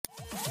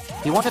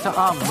He wanted to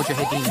arm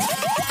Mujahideen.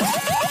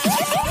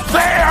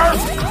 There!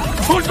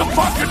 Who's the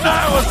fucking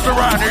nihilist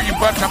around here, you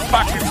bunch of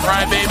fucking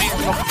crybabies?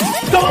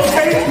 Don't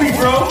taste me,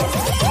 bro!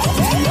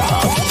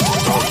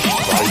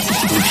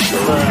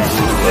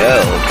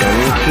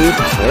 Welcome to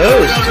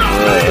Postwood.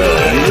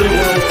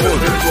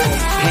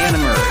 Pan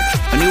emerge.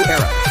 A new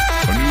era.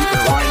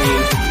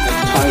 Whining,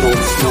 entitled,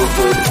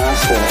 snowbird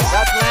assholes.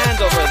 That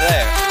land over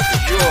there is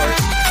yours.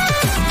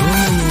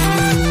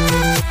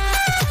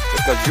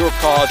 Because your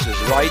cause is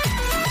right,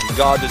 and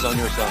God is on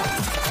your side.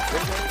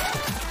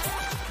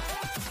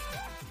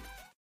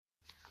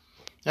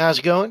 How's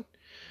it going?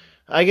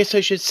 I guess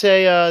I should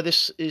say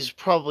this is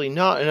probably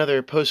not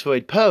another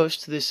post-void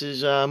post. This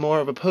is more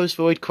of a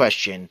post-void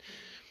question.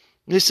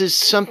 This is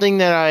something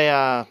that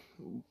I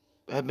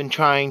have been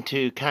trying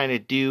to kind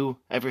of do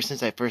ever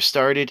since I first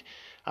started.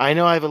 I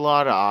know I have a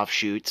lot of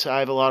offshoots. I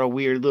have a lot of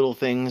weird little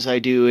things I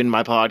do in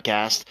my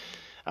podcast.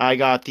 I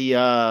got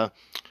the,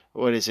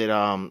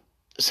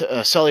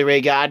 Sully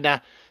Ray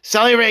Gardner.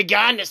 Sully Ray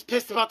Gardner's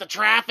pissed about the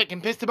traffic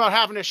and pissed about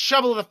having to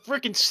shovel the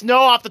freaking snow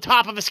off the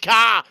top of his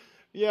car.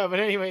 Yeah, but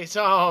anyways,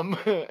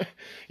 yeah,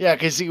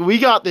 because we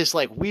got this,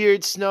 like,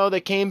 weird snow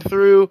that came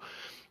through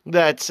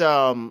that's,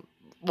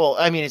 well,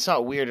 I mean, it's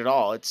not weird at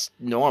all. It's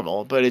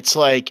normal, but it's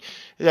like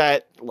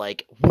that,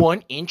 like,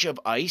 1 inch of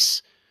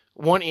ice,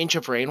 1 inch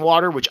of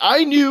rainwater, which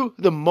I knew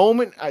the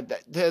moment,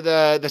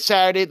 the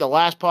Saturday, the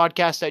last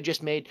podcast I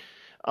just made,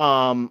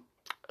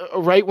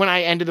 right when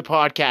I ended the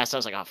podcast, I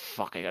was like, oh,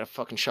 fuck, I gotta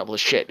fucking shovel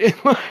this shit.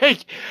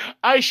 Like,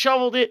 I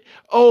shoveled it.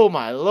 Oh,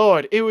 my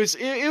Lord. It was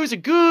a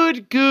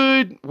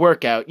good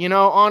workout. You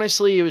know,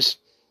 honestly, it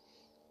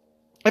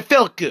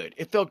felt good.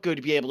 It felt good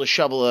to be able to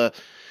shovel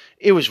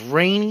it was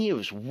rainy, it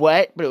was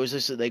wet, but it was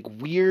this, like,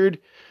 weird,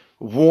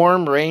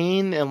 warm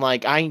rain, and,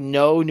 like, I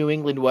know New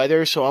England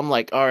weather, so I'm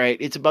like, all right,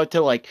 it's about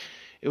to, like,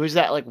 it was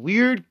that, like,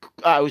 weird,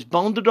 I was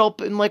bundled up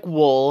in, like,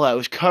 wool, I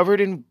was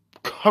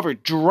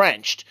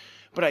drenched,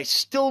 but I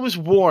still was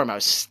warm. I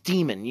was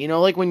steaming, you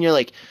know, like when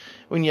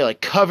you're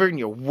covered and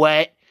you're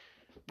wet,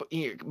 but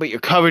you're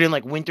covered in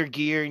like winter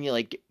gear, and you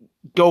like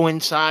go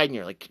inside and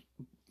you're like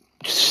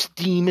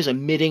steam is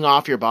emitting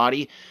off your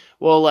body.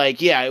 Well,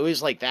 like, yeah, it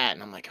was like that,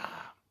 and I'm like,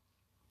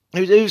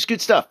 it was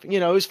good stuff. You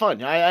know, it was fun.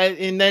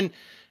 And then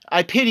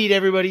I pitied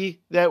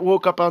everybody that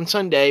woke up on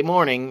Sunday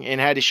morning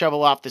and had to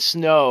shovel off the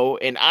snow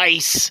and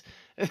ice.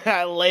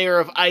 That layer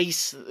of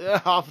ice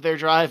off their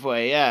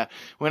driveway, yeah.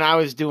 When I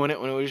was doing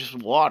it, when it was just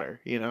water,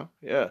 you know,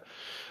 yeah.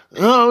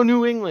 Oh,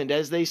 New England,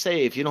 as they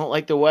say, if you don't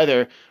like the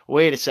weather,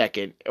 wait a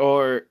second.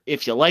 Or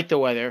if you like the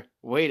weather,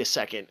 wait a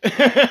second.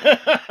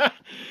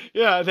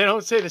 Yeah, they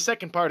don't say the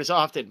second part as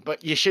often,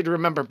 but you should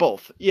remember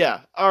both.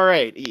 Yeah, all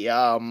right.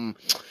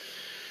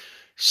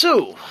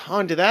 So,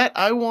 on to that,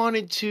 I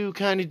wanted to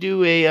kind of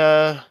do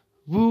a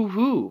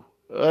woo-hoo.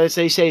 As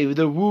they say,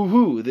 the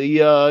woo-hoo,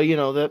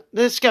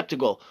 the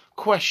skeptical,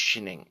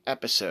 questioning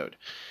episode.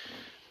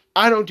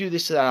 I don't do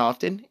this that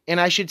often,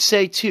 and I should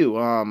say too,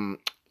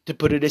 to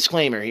put a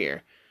disclaimer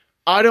here,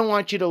 I don't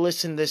want you to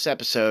listen to this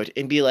episode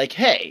and be like,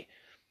 hey,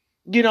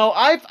 you know,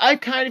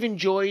 I've kind of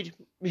enjoyed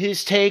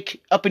his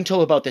take up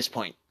until about this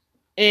point,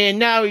 and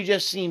now he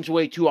just seems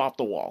way too off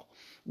the wall.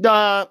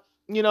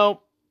 You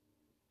know,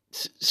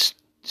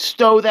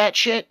 stow that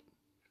shit.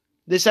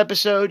 This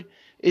episode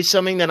is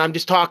something that I'm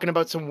just talking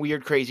about some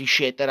weird, crazy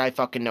shit that I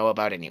fucking know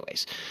about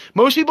anyways.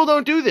 Most people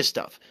don't do this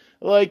stuff.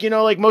 Like, you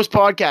know, like most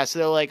podcasts,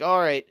 they're like, all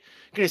right,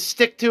 gonna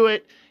stick to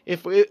it.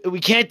 If we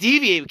can't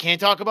deviate, we can't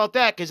talk about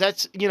that, because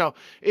that's, you know,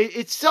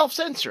 it's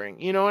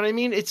self-censoring. You know what I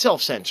mean? It's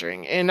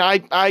self-censoring. And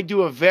I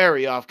do a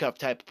very off-cuff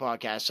type of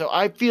podcast. So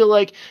I feel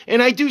like,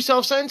 and I do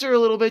self-censor a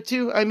little bit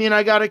too. I mean,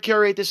 I got to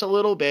curate this a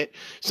little bit.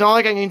 It's not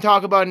like I can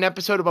talk about an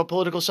episode about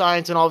political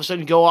science and all of a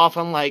sudden go off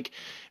on like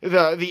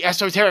the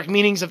esoteric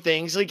meanings of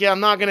things. Like, yeah, I'm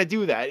not going to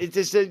do that. It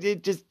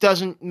just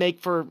doesn't make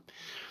for...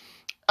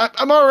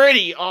 I'm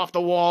already off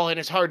the wall and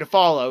it's hard to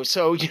follow.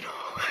 So, you know,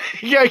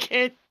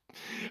 yeah,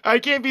 I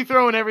can't be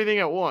throwing everything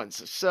at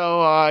once.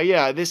 So,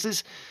 yeah, this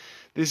is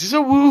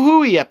a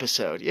woo-hooey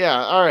episode.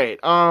 Yeah, all right.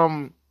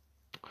 On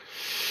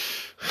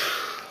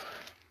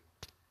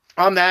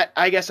that,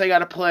 I guess I got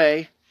to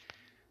play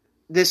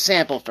this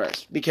sample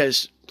first,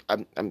 because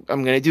I'm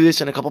going to do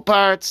this in a couple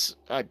parts.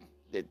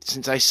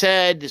 Since I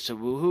said this is a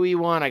woo-hooey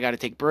one, I got to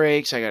take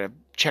breaks. I got to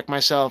check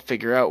myself,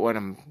 figure out what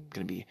I'm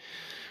going to be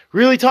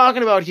really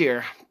talking about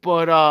here.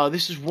 But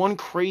this is one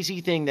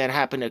crazy thing that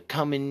happened to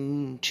come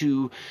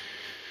into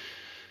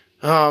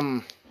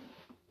my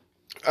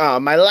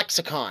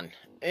lexicon,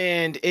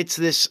 and it's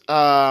this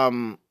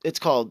it's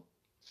called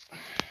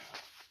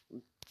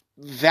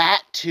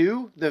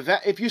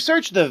VAT2. If you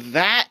search the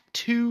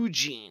VAT2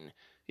 gene,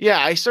 yeah,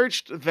 I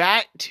searched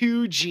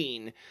VAT2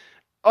 gene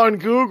on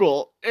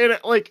Google, and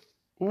like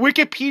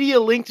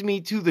Wikipedia linked me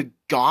to the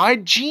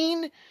God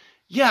gene.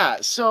 Yeah,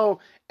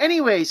 so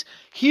anyways,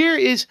 here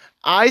is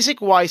Isaac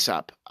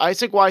Weishaupt.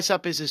 Isaac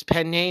Weishaupt is his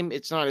pen name.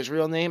 It's not his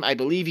real name. I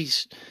believe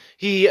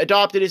he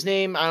adopted his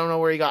name. I don't know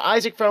where he got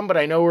Isaac from, but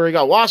I know where he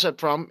got Weishaupt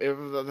from.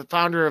 The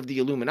founder of the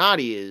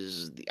Illuminati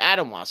is the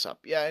Adam Weishaupt.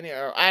 Yeah,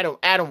 or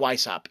Adam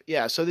Weishaupt.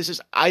 Yeah, so this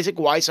is Isaac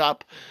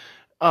Weishaupt.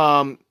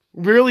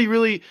 Really,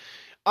 really,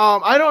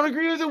 I don't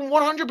agree with him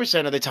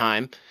 100% of the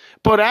time,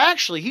 but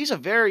actually, he's a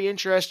very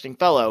interesting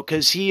fellow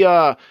because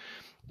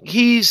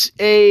he's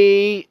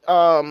a,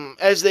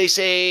 as they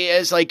say,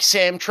 as like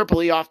Sam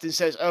Tripoli often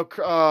says,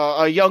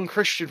 a young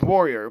Christian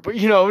warrior. But,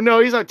 no,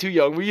 he's not too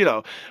young,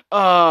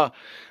 but,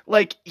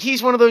 like,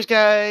 he's one of those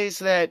guys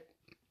that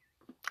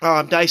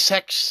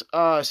dissects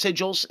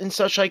sigils and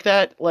such like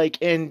that. Like,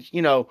 and,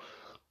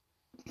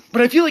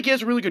 but I feel like he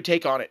has a really good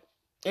take on it.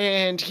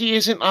 And he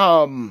isn't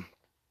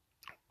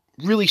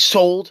really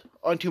sold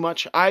on too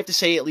much. I have to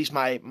say, at least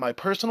my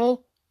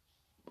personal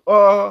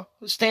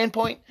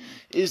standpoint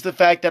is the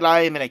fact that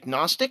I am an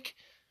agnostic,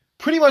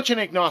 pretty much an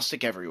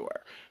agnostic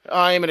everywhere.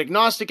 I am an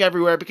agnostic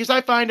everywhere because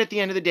I find at the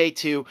end of the day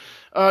too,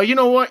 you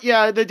know what?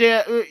 Yeah,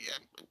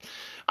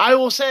 I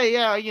will say,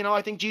 yeah,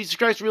 I think Jesus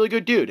Christ is a really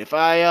good dude. If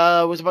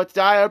I was about to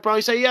die, I'd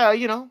probably say, yeah,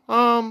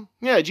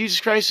 yeah, Jesus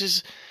Christ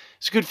is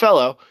a good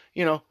fellow,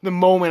 the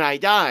moment I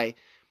die.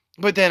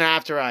 But then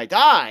after I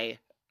die,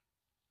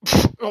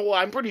 well,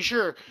 I'm pretty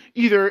sure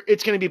either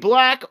it's going to be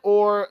black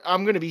or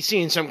I'm going to be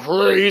seeing some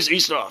crazy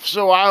stuff.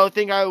 So I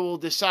think I will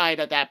decide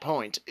at that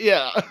point.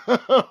 Yeah.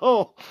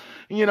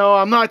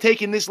 I'm not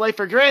taking this life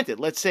for granted.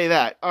 Let's say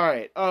that. All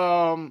right.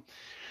 Or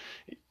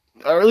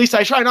at least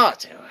I try not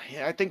to.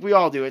 Yeah, I think we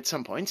all do at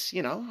some points.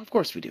 Of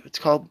course we do. It's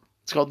called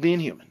being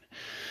human.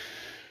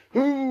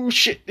 Ooh,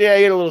 shit. Yeah,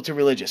 I get a little too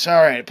religious.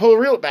 All right.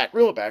 Reel it back.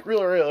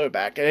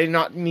 I did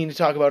not mean to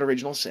talk about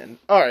original sin.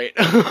 All right.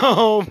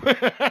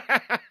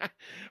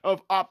 Of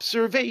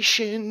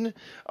observation.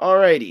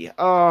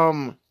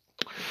 Alrighty.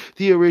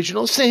 The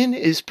original sin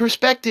is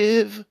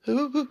perspective.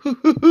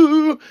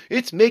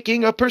 It's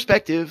making a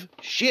perspective.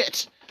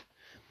 Shit.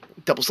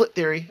 Double slit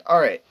theory.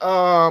 Alright.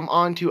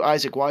 On to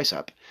Isaac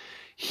Weishaupt.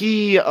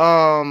 He,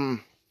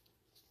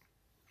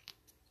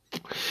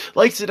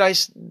 likes to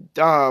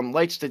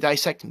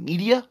dissect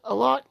media a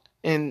lot.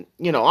 And,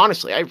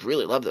 honestly, I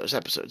really love those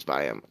episodes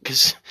by him.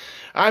 Because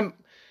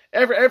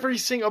every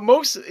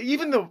single,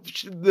 even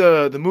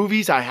the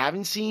movies I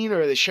haven't seen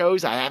or the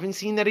shows I haven't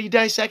seen that he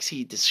dissects,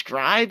 he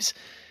describes.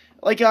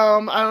 Like, I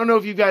don't know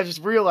if you guys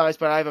realized,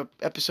 but I have an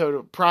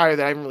episode prior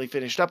that I haven't really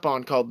finished up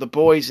on called The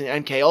Boys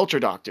and MK Ultra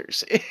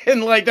Doctors.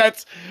 And,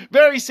 that's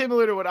very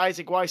similar to what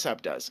Isaac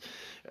Weishaupt does.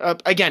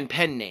 Again,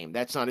 pen name.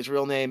 That's not his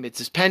real name. It's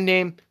his pen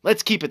name.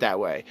 Let's keep it that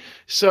way.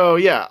 So,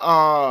 yeah,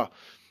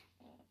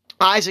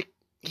 Isaac,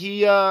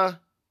 he has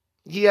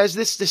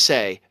this to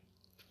say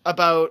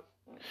about...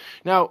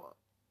 Now,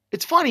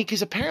 it's funny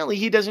because apparently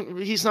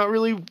he's not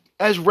really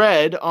as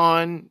read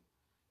on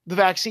the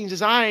vaccines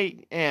as I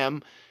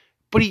am,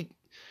 but he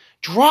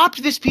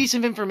dropped this piece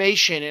of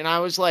information and I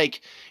was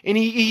like, and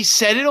he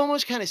said it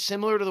almost kind of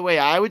similar to the way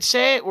I would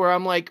say it, where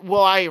I'm like,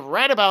 well, I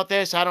read about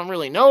this, I don't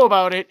really know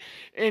about it,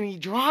 and he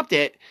dropped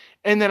it,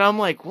 and then I'm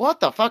like, what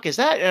the fuck is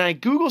that? And I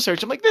Google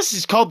search, I'm like, this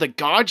is called the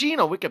God gene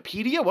on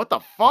Wikipedia? What the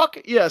fuck?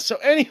 Yeah, so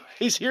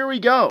anyways, here we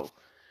go.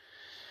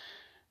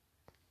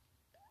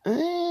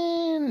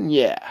 And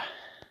yeah.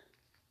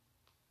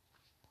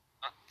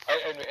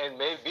 And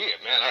maybe,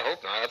 man, I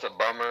hope not. That's a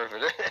bummer if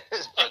it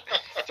is. But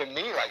to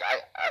me,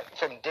 I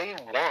from day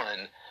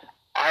one,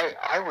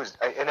 I was,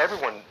 and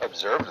everyone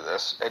observed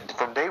this. And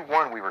from day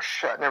one, we were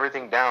shutting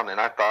everything down.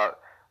 And I thought,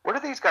 what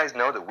do these guys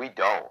know that we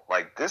don't?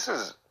 This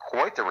is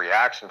quite the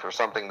reaction for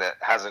something that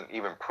hasn't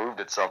even proved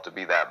itself to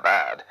be that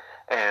bad.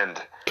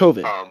 And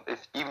COVID.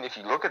 Even if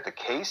you look at the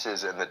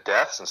cases and the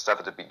deaths and stuff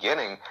at the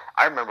beginning,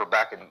 I remember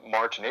back in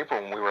March and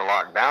April when we were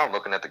locked down,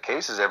 looking at the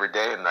cases every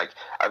day, and I'd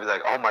be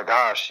like, oh my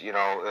gosh, and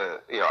I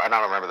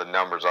don't remember the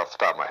numbers off the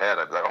top of my head.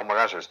 I'd be like, oh my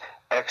gosh, there's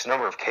X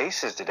number of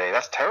cases today.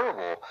 That's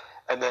terrible.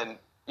 And then,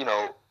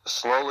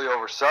 slowly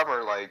over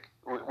summer,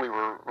 we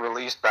were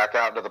released back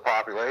out into the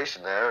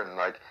population there, and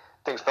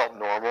things felt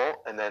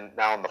normal. And then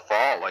now in the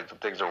fall,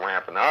 things are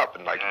ramping up,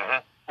 and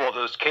well,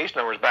 those case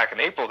numbers back in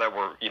April that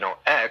were,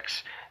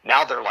 X,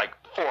 now they're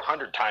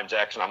 400 times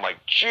X, and I'm like,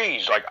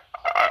 geez,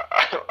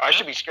 I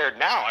should be scared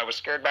now. I was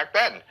scared back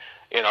then,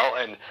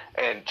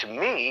 and to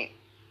me,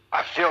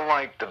 I feel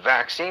like the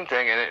vaccine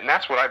thing, and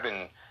that's what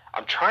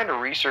I'm trying to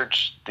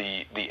research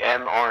the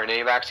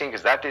mRNA vaccine,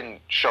 because that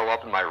didn't show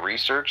up in my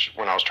research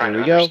when I was trying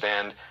to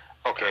understand,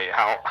 okay,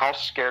 how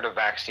scared of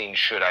vaccine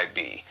should I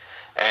be?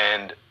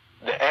 And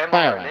the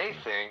mRNA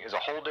thing is a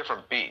whole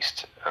different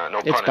beast.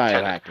 No pun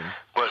intended.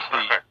 But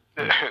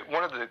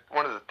one of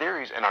the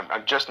theories, and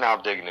I'm just now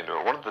digging into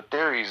it. One of the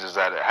theories is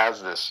that it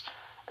has this,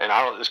 and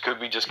I don't. This could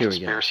be just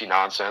conspiracy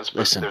nonsense,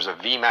 but there's a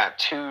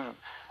VMAT2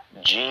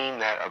 gene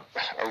that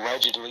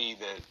allegedly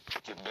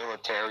the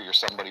military or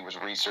somebody was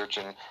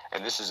researching,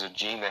 and this is a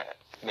gene that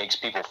makes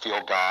people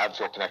feel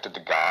connected to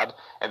God,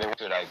 and then what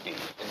could I be?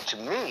 And to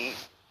me,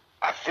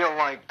 I feel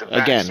like the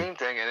vaccine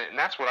thing, and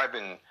that's what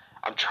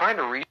I'm trying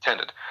to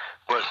retend it,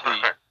 but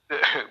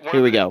one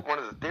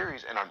of the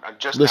theories, and I'm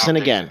just listen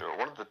again.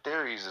 One of the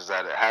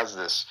has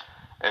this,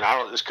 and I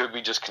don't. This could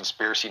be just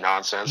conspiracy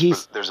nonsense.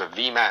 But there's a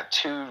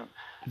VMAT2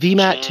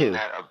 VMAT2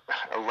 that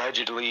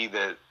allegedly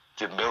the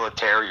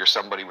military or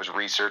somebody was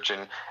researching,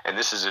 and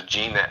this is a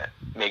gene that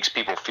makes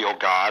people feel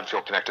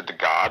connected to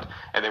God,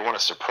 and they want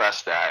to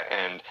suppress that.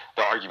 And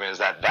the argument is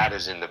that that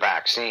is in the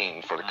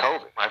vaccine for the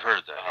COVID. I've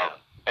heard that.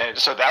 And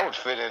so that would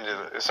fit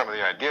into some of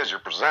the ideas you're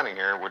presenting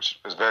here, which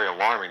is very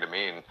alarming to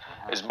me. And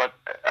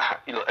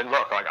and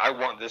look, like, I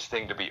want this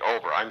thing to be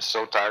over. I'm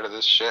so tired of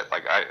this shit.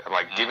 Like,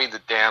 give me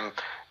the damn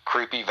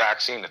creepy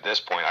vaccine at this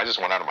point. I just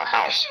went out of my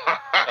house.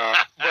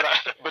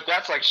 But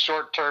that's like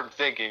short-term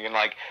thinking, and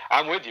like,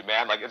 I'm with you,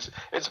 man. Like,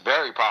 it's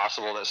very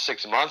possible that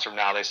 6 months from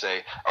now they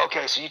say,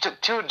 okay, so you took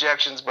 2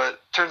 injections,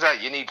 but turns out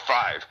you need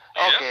 5.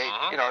 Okay,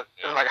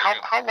 and like,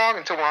 how long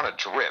until we're on a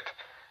drip?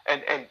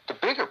 And the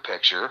bigger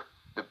picture,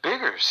 the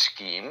bigger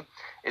scheme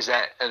is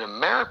that in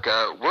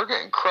America, we're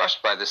getting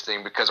crushed by this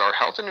thing because our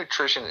health and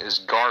nutrition is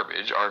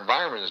garbage, our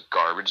environment is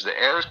garbage, the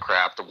air is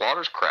crap, the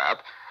water's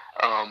crap,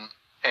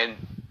 and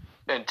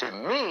to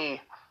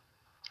me,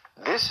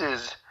 this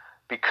is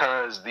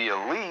because the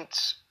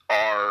elites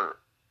are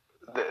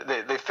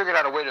they figured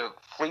out a way to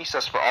fleece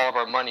us for all of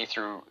our money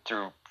through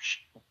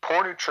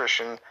poor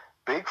nutrition,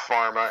 big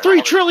pharma,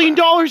 $3 trillion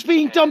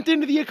being dumped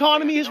into the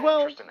economy as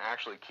well. Interest in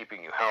actually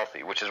keeping you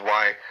healthy, which is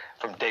why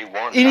from day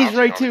one, and he's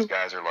right too. These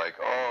guys are like,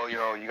 oh,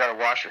 you got to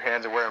wash your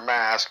hands and wear a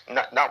mask.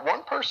 Not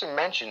one person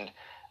mentioned.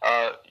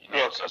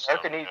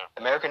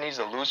 America needs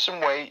to lose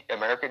some weight.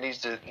 America needs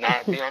to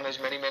not be on as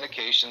many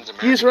medications.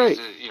 America He's right.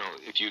 Needs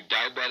to, if you're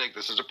diabetic,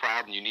 this is a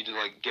problem. You need to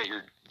like get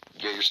your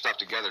stuff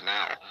together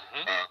now.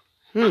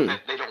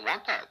 But they don't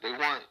want that. They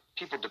want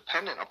people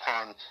dependent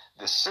upon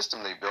the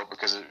system they built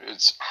because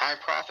it's high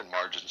profit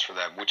margins for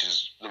them, which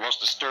is the most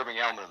disturbing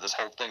element of this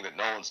whole thing that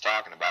no one's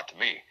talking about to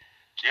me.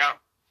 Yeah.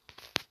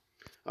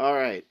 All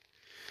right.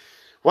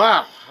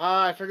 Wow.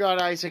 I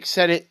forgot Isaac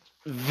said it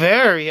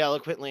very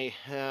eloquently.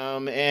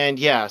 And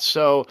yeah,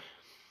 so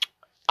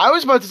I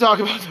was about to talk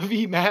about the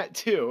VMAT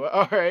too.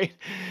 All right.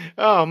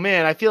 Oh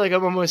man, I feel like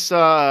I'm almost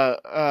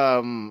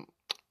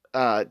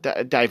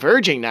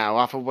diverging now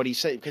off of what he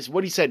said, because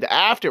what he said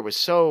after was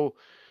so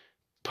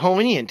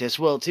poignant as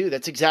well too.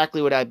 That's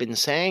exactly what I've been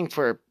saying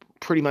for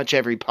pretty much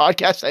every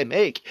podcast I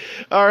make.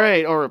 All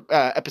right, or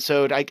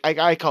episode. I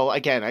call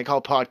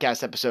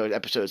podcast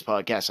episodes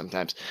podcast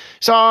sometimes.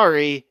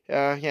 Sorry.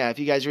 Yeah, if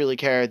you guys really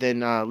care, then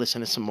listen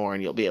to some more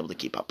and you'll be able to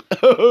keep up.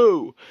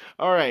 All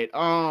right.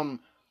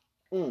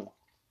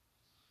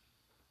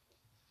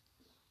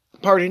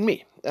 Pardon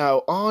me.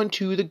 Now on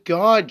to the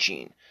God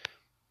gene.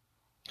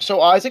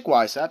 So Isaac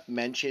Weishaupt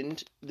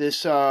mentioned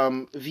this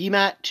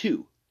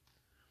VMAT2.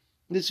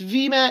 This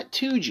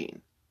VMAT2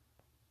 gene.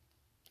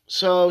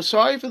 So,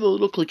 sorry for the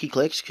little clicky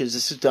clicks, because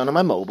this is done on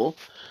my mobile.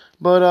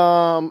 But,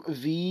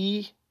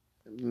 VMAT2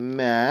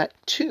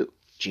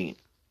 gene.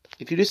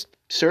 If you just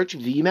search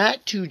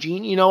VMAT2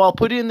 gene, I'll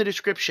put it in the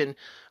description.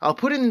 I'll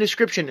put in the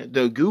description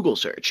the Google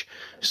search.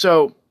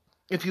 So,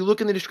 if you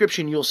look in the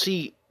description, you'll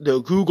see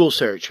the Google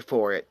search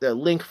for it, the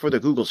link for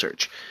the Google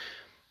search.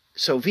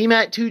 So,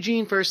 VMAT2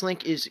 gene, first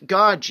link is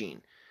God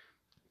gene.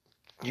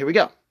 Here we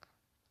go.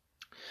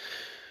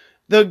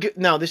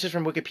 Now, this is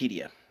from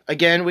Wikipedia.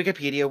 Again,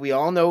 Wikipedia, we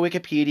all know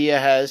Wikipedia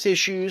has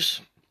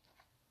issues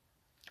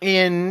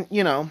in,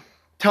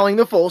 telling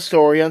the full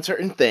story on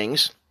certain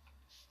things.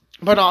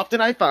 But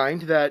often I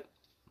find that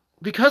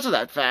because of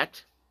the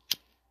fact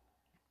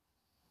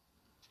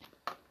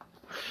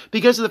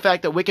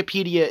that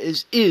Wikipedia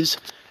is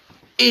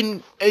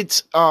in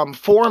its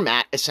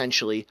format,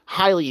 essentially,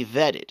 highly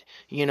vetted.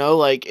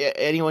 Like,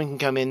 anyone can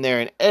come in there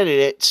and edit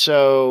it,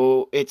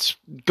 so it's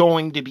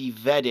going to be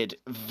vetted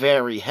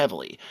very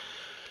heavily.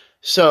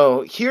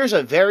 So, here's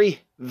a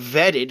very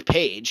vetted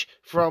page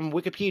from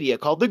Wikipedia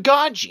called the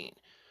God gene.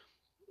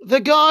 The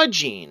God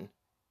gene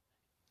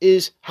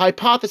is let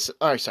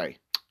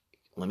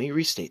me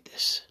restate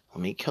this.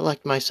 Let me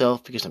collect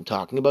myself, because I'm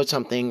talking about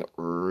something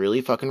really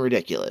fucking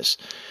ridiculous.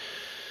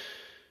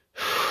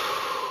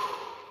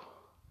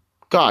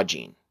 God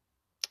gene.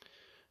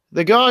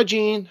 The God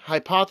gene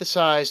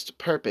hypothesized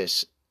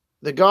purpose.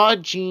 The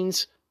God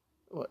gene's...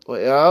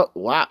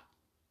 wow.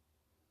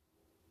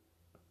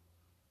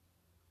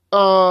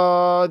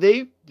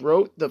 They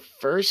wrote the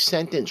first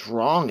sentence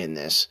wrong in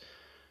this.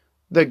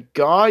 The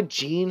God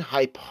gene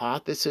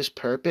hypothesis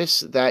purpose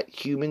that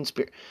humans...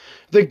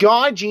 The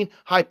God gene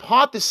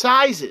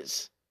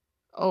hypothesizes...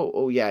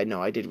 Oh, yeah,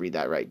 no, I did read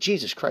that right.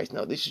 Jesus Christ,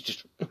 no, this is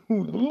just...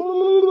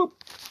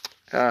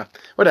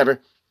 whatever.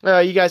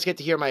 You guys get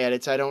to hear my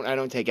edits. I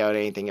don't take out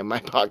anything in my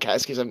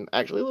podcast because I'm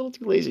actually a little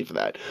too lazy for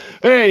that.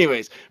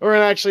 Anyways, I'm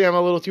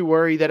a little too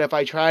worried that if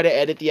I try to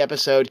edit the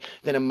episode,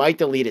 then it might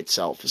delete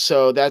itself.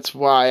 So that's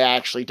why I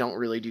actually don't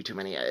really do too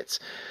many edits.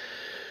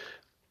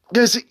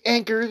 Because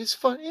Anchor is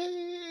fun.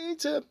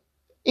 It's a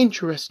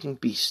interesting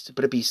beast,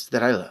 but a beast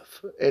that I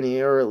love.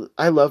 And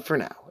I love for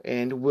now.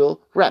 And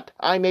will rep.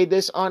 I made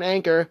this on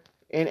Anchor,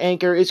 and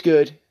Anchor is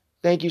good.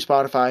 Thank you,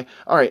 Spotify.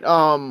 All right,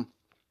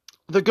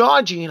 the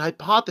God gene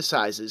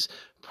hypothesizes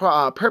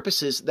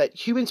purposes that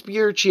oh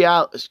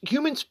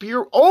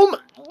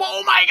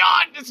my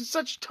god, this is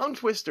such a tongue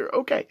twister.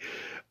 Okay.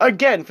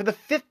 Again, for the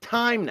 5th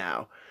time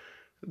now,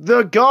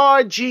 the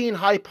God gene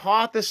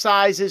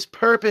hypothesizes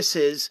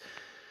purposes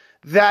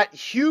that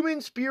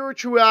human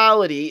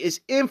spirituality is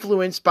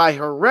influenced by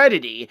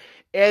heredity,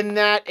 and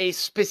that a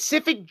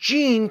specific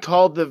gene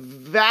called the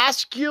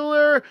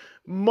vascular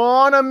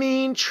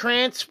monoamine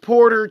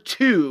transporter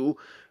 2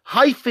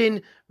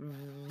 hyphen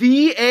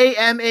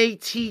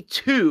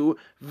VAMAT2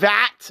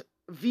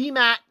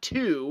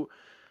 VMAT2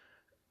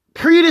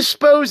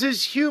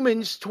 predisposes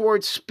humans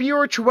towards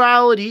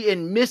spirituality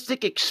and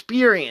mystic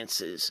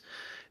experiences.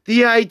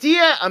 The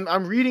idea,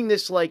 I'm reading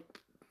this like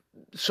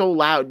so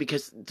loud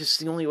because this is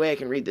the only way I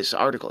can read this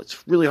article.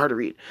 It's really hard to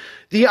read.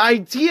 The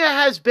idea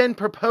has been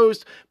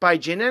proposed by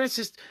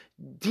geneticist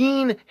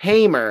Dean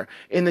Hamer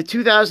in the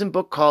 2000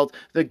 book called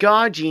The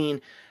God Gene: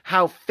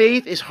 How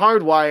Faith is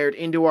Hardwired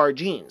into Our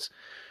Genes.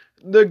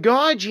 The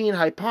God gene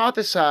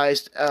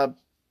hypothesized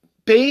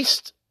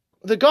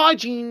The God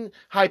gene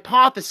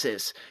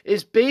hypothesis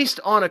is based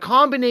on a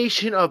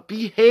combination of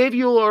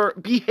behavior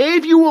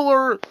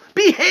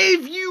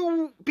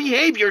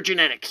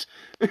genetics,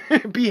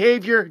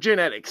 behavior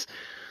genetics,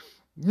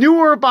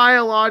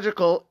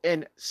 neurobiological,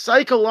 and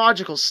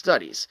psychological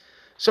studies.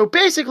 So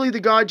basically, the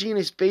God gene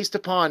is based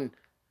upon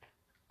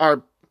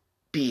our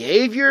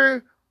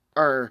behavior,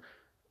 our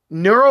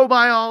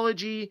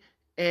neurobiology,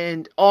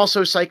 and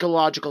also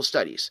psychological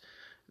studies.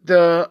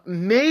 The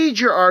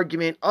major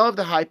argument of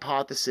the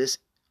hypothesis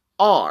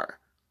are: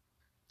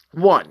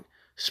 1.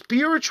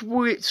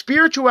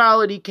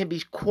 Spirituality can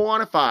be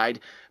quantified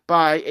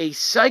by a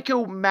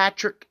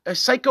psychometric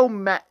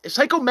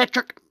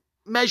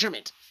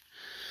measurement.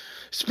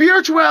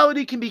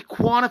 Spirituality can be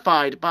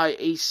quantified by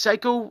a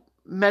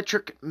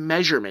psychometric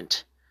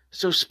measurement.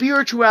 So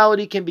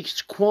spirituality can be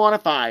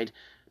quantified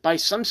by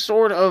some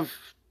sort of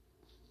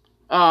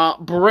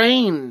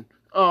brain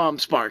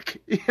spark.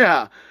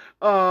 Yeah.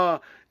 The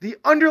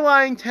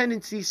underlying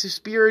tendencies to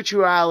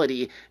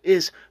spirituality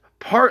is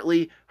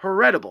partly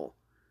heritable.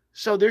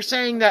 So they're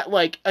saying that,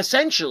 like,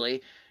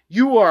 essentially,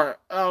 you are,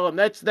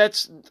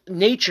 that's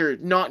nature,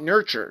 not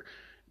nurture.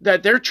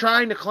 That they're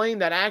trying to claim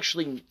that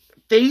actually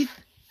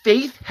faith,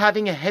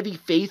 having a heavy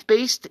faith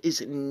base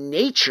is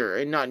nature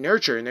and not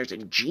nurture, and there's a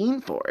gene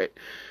for it.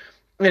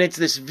 And it's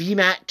this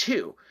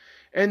VMAT2.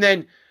 And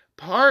then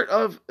part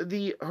of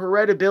the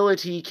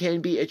heritability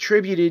can be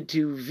attributed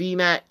to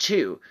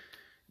VMAT2.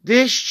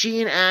 This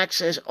gene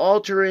acts as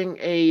altering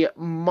a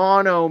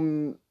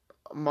monoamine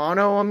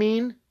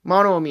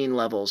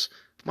levels.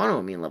 I'm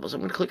going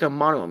to click on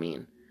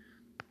monoamine.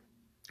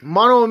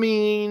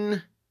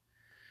 Monoamine,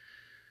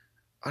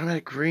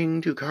 automatic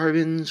ring, 2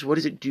 carbons. What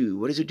does it do?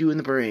 What does it do in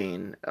the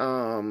brain?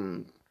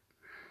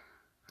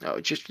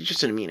 It's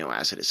just an amino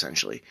acid,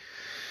 essentially.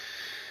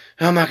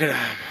 I'm not gonna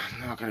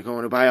go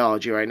into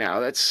biology right now.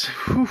 That's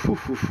all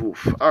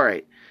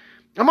right.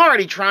 I'm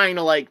already trying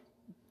to like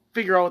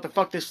figure out what the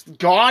fuck this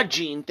God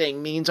gene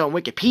thing means on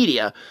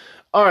Wikipedia.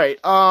 All right.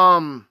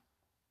 From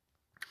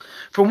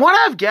what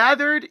I've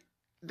gathered,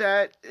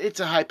 that it's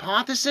a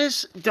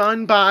hypothesis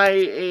done by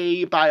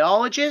a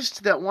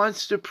biologist that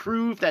wants to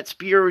prove that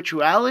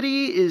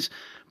spirituality is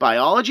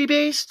biology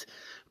based,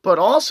 but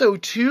also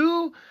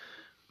too,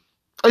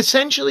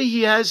 essentially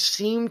he has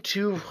seemed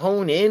to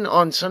hone in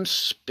on some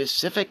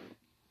specific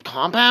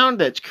compound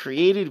that's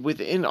created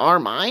within our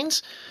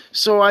minds.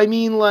 So I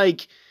mean,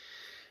 like,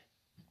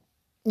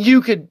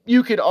 you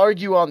could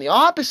argue on the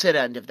opposite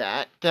end of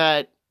that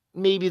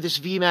maybe this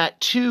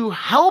VMAT2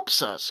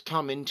 helps us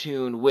come in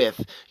tune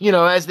with,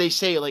 as they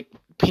say, like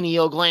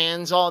pineal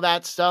glands, all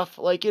that stuff.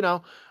 Like,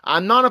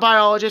 I'm not a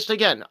biologist.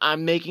 Again,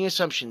 I'm making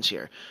assumptions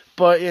here.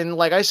 But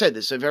like I said,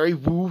 this is a very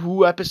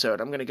woo-hoo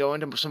episode. I'm going to go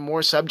into some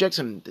more subjects,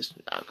 and this,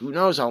 who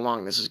knows how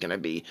long this is going to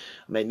be.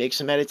 I may make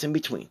some edits in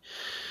between.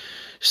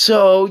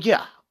 So,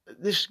 yeah,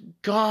 this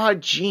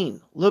God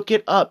gene, look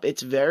it up.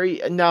 It's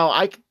now,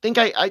 I think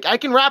I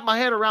can wrap my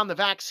head around the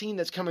vaccine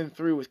that's coming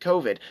through with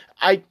COVID.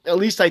 At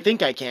least I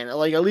think I can.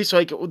 I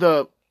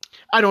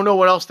don't know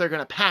what else they're going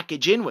to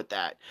package in with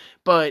that.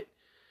 But,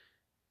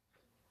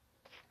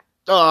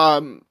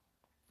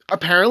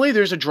 apparently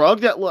there's a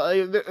drug that,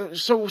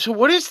 so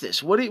what is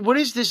this? What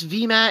is this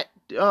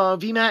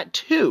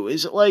VMAT2?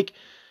 Is it like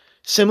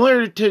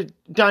similar to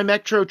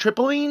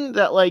dimethyl-tryptamine,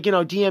 that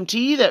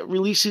DMT that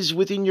releases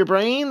within your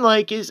brain?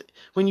 Like, is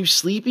when you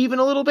sleep even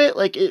a little bit?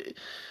 Like,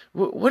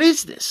 what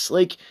is this?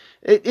 Like,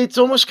 it's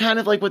almost kind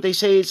of like what they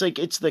say is like,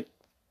 it's the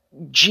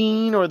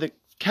gene or the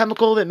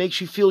chemical that makes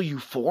you feel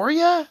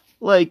euphoria.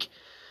 Like,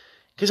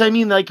 cause I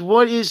mean, like,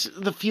 what is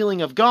the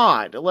feeling of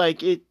God?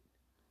 Like it,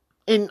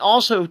 and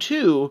also,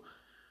 too,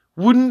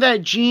 wouldn't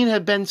that gene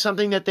have been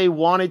something that they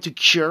wanted to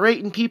curate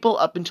in people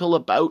up until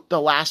about the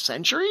last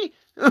century?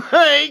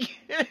 Like,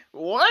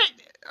 what?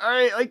 All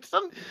right,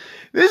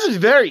 this is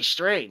very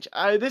strange.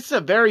 This is a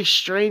very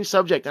strange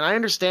subject, and I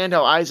understand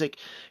how Isaac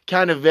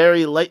kind of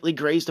very lightly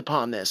grazed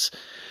upon this.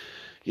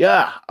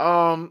 Yeah,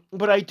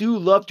 but I do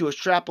love to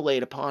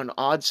extrapolate upon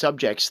odd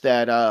subjects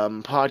that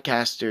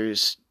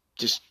podcasters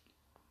just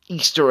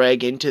Easter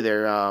egg into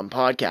their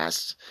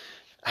podcasts.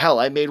 Hell,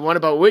 I made one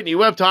about Whitney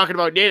Webb talking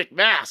about Natick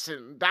Mass,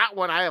 and that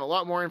one I have a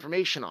lot more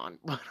information on.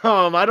 But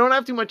I don't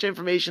have too much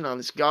information on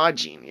this God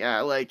gene.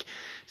 Yeah, like,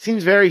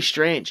 seems very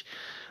strange.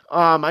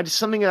 I just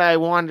something that I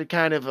wanted to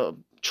kind of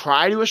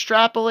try to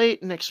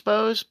extrapolate and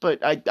expose, but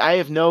I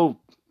have no.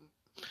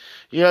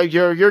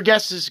 Your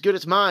guess is as good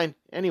as mine.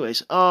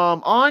 Anyways,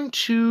 on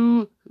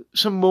to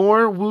some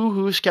more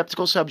woohoo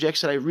skeptical subjects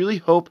that I really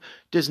hope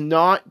does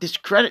not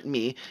discredit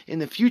me in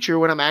the future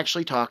when I'm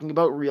actually talking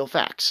about real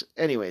facts.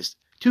 Anyways,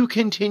 to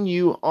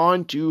continue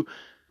on to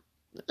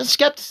just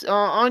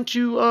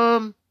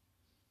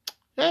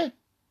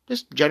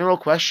general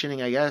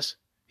questioning, I guess.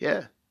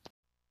 Yeah.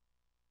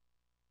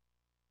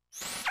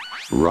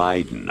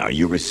 Raiden, are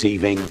you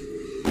receiving?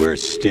 We're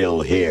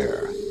still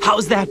here.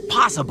 How's that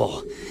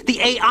possible? The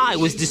AI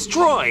was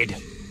destroyed.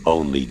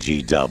 Only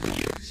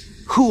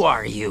GW. Who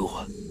are you?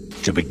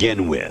 To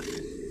begin with,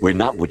 we're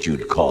not what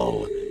you'd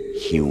call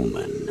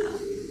human.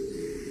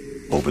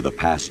 Over the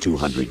past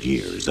 200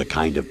 years, a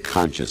kind of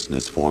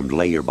consciousness formed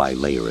layer by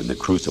layer in the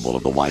crucible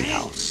of the White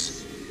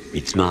House.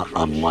 It's not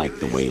unlike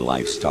the way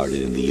life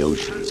started in the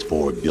oceans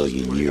 4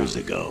 billion years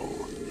ago.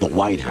 The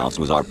White House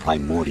was our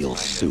primordial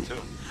soup,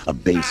 a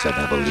base of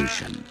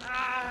evolution.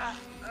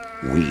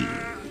 We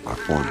are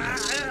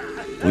formless.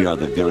 We are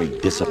the very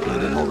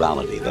discipline and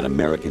morality that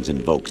Americans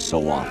invoke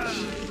so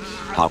often.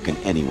 How can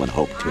anyone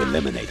hope to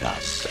eliminate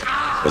us?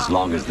 As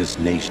long as this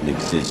nation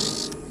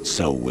exists,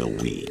 so will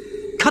we.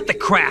 Cut the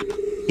crap!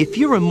 If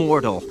you're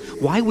immortal,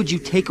 why would you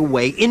take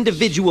away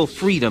individual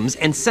freedoms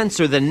and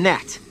censor the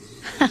net?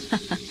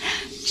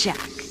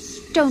 Jack,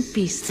 don't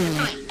be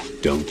silly.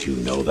 Don't you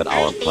know that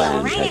our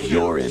plans have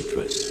your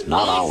interests,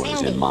 not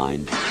ours, in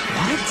mind?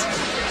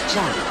 What?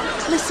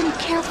 Jack, listen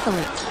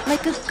carefully,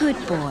 like a good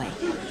boy.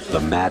 The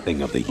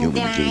mapping of the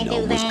human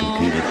genome was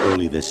completed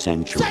early this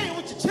century.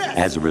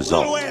 As a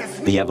result,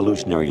 the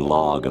evolutionary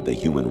log of the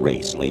human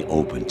race lay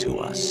open to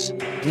us.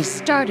 We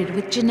started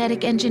with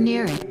genetic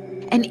engineering,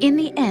 and in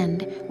the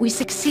end, we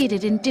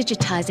succeeded in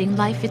digitizing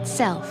life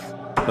itself.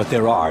 But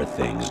there are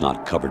things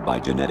not covered by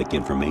genetic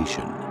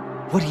information.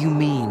 What do you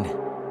mean?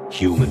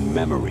 Human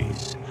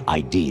memories,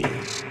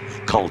 ideas,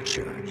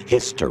 culture,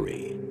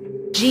 history.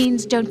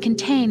 Genes don't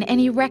contain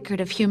any record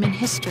of human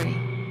history.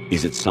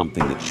 Is it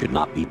something that should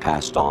not be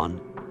passed on?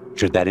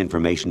 Should that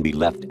information be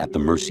left at the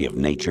mercy of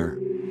nature?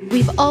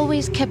 We've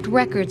always kept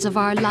records of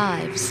our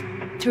lives,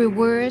 through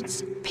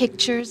words,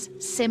 pictures,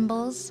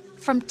 symbols,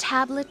 from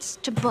tablets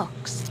to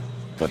books.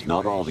 But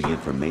not all the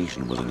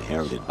information was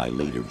inherited by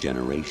later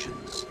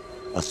generations.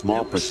 A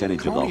small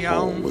percentage of the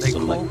whole was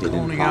selected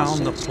and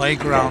processed. The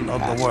playground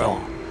of the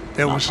world.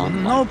 There was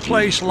no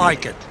place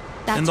like it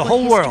in the That's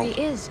whole what world,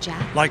 history is,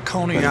 Jack. like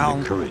Coney But in the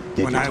Island current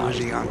when I was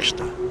a digitized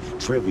youngster. world,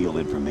 trivial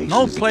information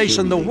No is place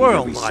in the accumulated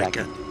world every like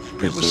second,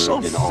 it. It was so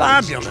preserved in all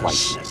its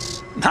fabulous.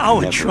 triteness, Now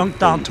it never shrunk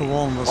down to fading,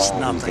 almost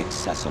always nothing.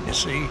 accessible. You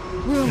see?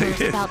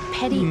 Rumors about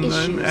petty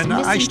issues, and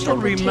I still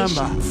remember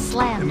misinterpretations,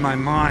 slander. in my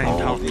mind All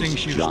how this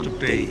things used junk to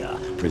be. data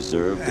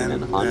preserved in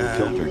an And,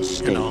 unfiltered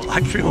state,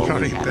 I feel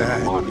growing very at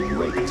bad. an alarming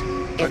rate.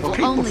 It will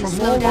people only from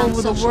slow all down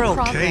over the social world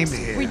progress,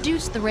 came here.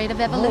 reduce the rate of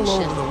All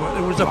evolution. over the world.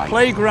 It was a Right.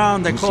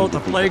 playground. They You call it seem the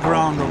to think our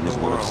playground plan of is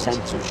the one of world.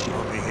 censorship.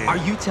 over here. Are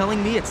you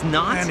telling me it's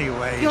not?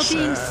 Anyways, You're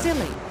being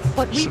silly.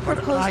 What we but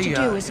propose to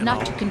do is you not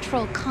know, to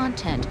control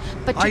content,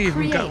 but I to even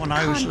create got when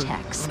I was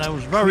context.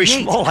 very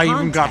Create small. I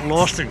even got context.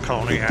 lost in The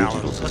Coney digital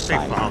Island, but they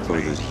society found me.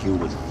 furthers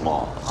human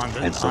flaws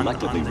and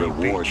selectively on the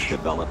rewards beach.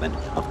 development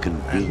of And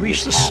convenient we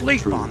used to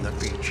sleep half-truths. on the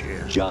beach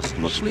here. Just look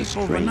at the Sleep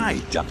strange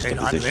overnight. They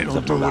juxtapositions don't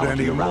of do it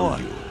morality anymore. around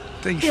you.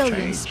 Things Billions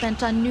changed.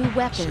 spent on new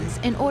weapons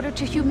in order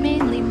to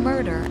humanely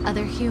murder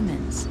other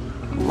humans.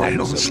 Rights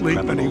don't of sleep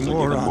criminals are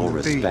anymore given on more the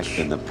respect beach.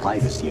 than the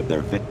privacy of their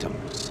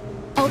victims.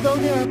 Although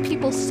there are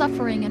people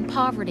suffering in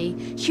poverty,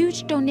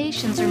 huge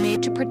donations are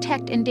made to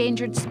protect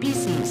endangered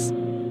species.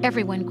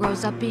 Everyone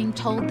grows up being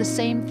told the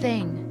same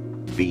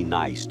thing. Be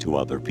nice to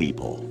other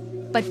people.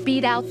 But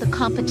beat out the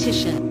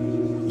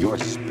competition. You're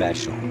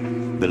special.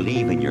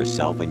 Believe in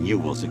yourself and you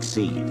will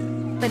succeed.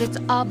 But it's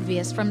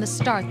obvious from the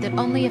start that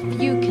only a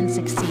few can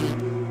succeed.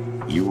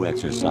 You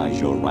exercise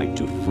your right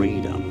to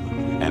freedom,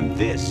 and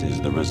this is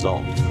the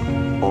result.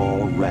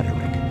 All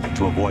rhetoric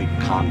to avoid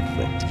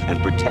conflict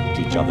and protect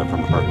each other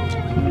from hurt.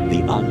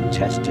 The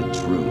untested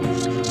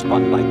truths,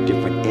 spun by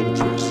different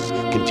interests,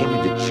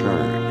 continue to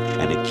churn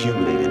and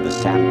accumulate in the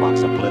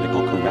sandbox of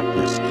political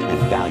correctness and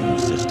value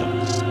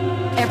systems.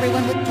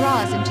 Everyone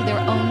withdraws into their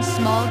own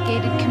small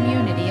gated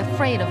community,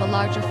 afraid of a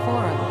larger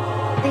forum.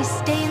 They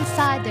stay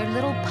inside their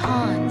little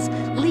ponds,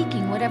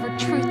 leaking whatever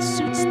truth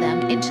suits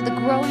them into the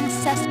growing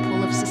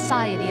cesspool of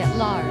society at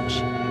large.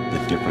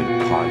 The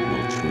different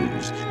cardinal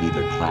truths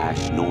neither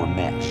clash nor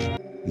mesh.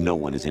 No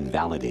one is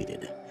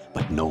invalidated,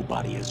 but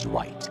nobody is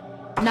right.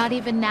 Not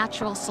even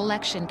natural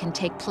selection can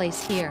take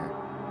place here.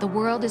 The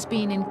world is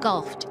being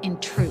engulfed in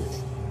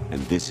truth.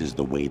 And this is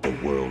the way the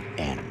world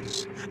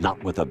ends.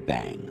 Not with a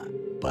bang,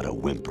 but a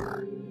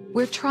whimper.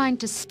 We're trying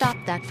to stop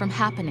that from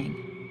happening.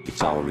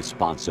 It's our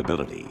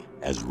responsibility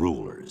as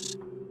rulers.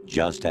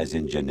 Just as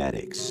in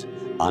genetics,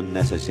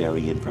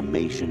 unnecessary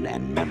information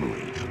and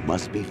memory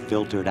must be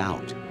filtered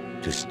out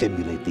to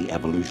stimulate the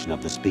evolution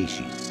of the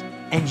species.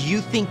 And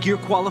you think you're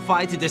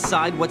qualified to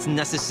decide what's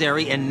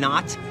necessary and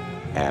not?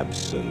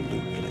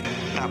 Absolutely.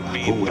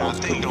 Who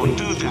else could wade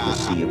through the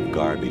sea of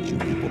garbage you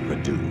people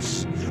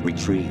produce,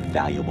 retrieve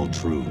valuable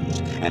truths,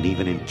 and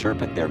even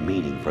interpret their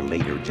meaning for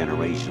later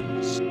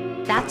generations?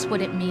 That's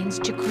what it means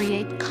to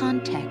create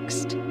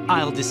context.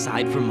 I'll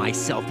decide for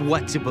myself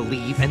what to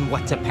believe and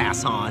what to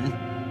pass on.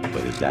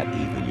 But is that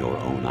even your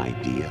own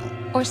idea?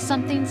 Or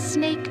something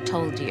Snake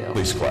told you.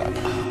 Please clap.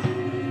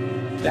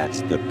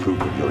 That's the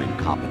proof of your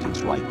incompetence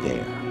right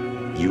there.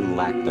 You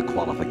lack the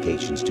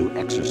qualifications to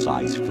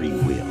exercise free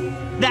will.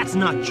 That's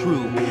not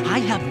true. I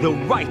have the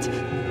right.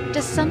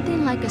 Does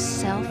something like a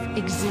self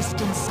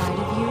exist inside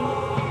of you?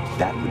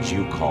 That which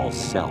you call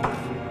self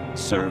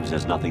serves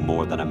as nothing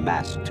more than a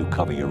mask to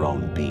cover your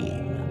own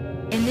being.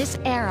 In this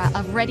era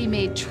of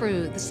ready-made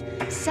truths,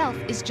 self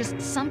is just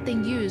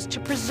something used to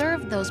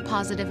preserve those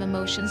positive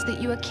emotions that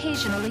you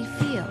occasionally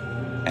feel.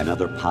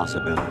 Another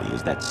possibility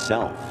is that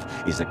self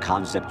is a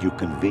concept you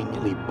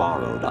conveniently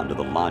borrowed under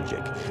the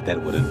logic that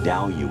it would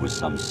endow you with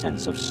some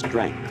sense of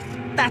strength.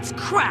 That's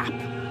crap!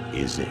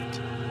 Is it?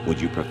 Would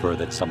you prefer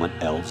that someone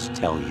else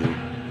tell you?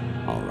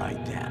 All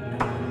right then.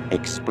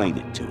 Explain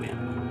it to him.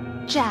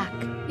 Jack,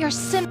 you're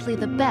simply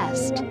the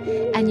best,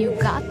 and you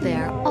got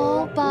there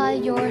all by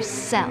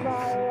yourself.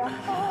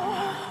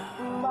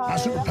 My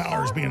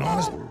superpower is being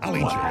honest. I'll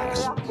eat your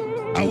ass.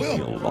 I will. You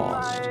feel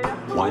lost.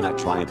 Why not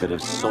try a bit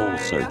of soul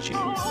searching?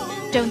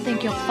 Don't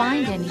think you'll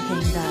find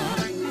anything,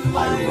 though.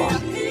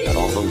 Ironic that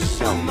although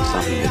self is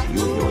something that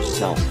you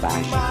yourself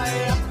fashion,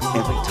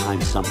 every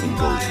time something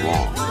goes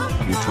wrong,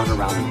 you turn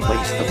around and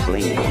place the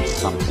blame on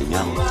something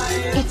else.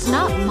 It's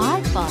not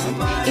my fault.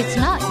 It's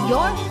not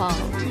your fault.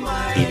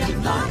 In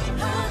denial,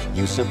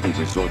 you simply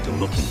resort to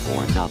looking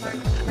for another,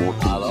 more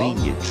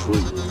convenient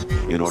truth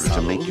in order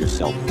to make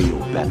yourself feel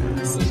better.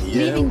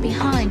 Leaving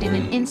behind in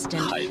an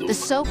instant the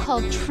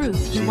so-called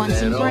truth you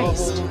once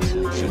embraced.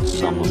 Should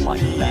someone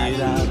like that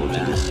be able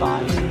to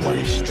decide what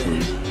is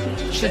true?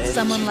 Should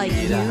someone like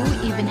you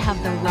even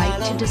have the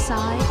right to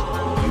decide?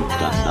 You've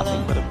done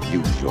nothing but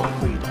abuse your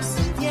freedom.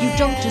 You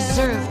don't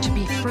deserve to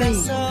be free.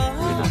 You're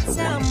not the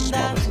one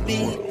smothering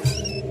the world.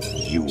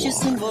 You are.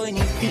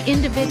 The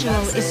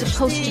individual is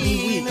supposed to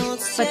be weak,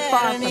 but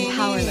far from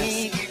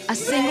powerless. A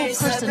single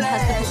person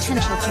has the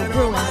potential to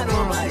ruin the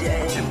world.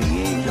 And the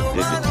age of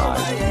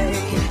digitized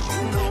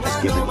communication has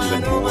given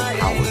even more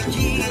power to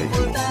the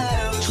individual.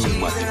 Too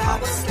much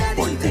power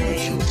for an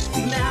immature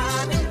species.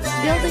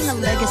 Building a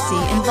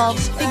legacy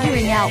involves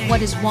figuring out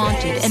what is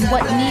wanted and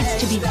what needs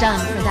to be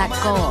done for that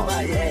goal.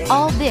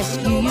 All this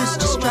you used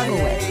to struggle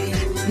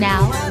with.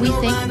 Now we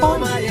think for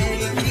you.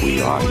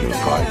 We are your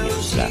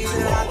guardians,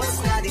 after all.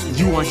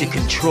 You want to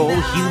control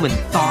human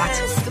thought,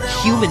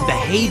 human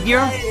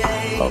behavior?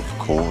 Of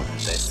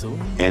course.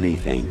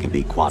 Anything can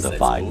be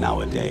quantified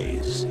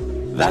nowadays.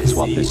 That's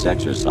what this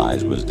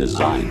exercise was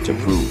designed to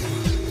prove.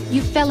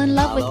 You fell in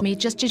love with me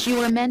just as you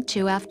were meant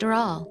to, after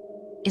all.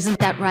 Isn't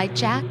that right,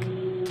 Jack?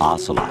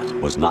 Ocelot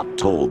was not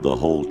told the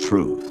whole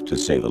truth, to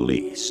say the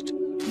least.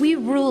 We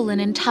rule an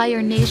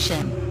entire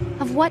nation.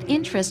 Of what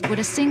interest would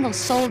a single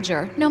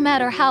soldier, no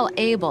matter how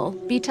able,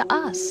 be to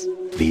us?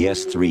 The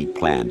S3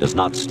 plan does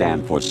not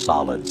stand for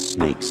solid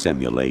snake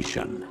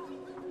simulation.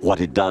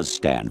 What it does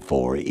stand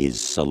for is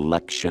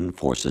selection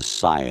for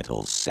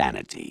societal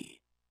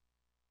sanity.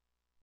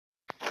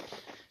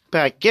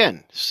 Back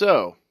again.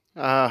 So,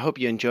 hope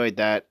you enjoyed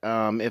that.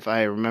 If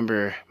I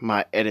remember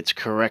my edits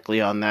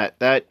correctly on that,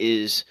 that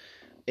is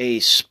a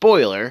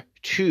spoiler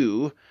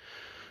to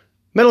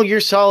Metal Gear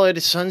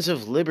Solid Sons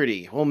of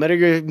Liberty. Well,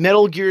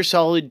 Metal Gear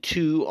Solid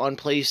 2 on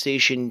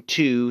PlayStation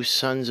 2,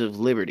 Sons of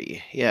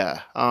Liberty.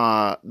 Yeah.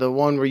 The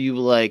one where you,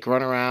 like,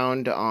 run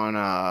around on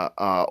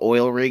a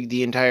oil rig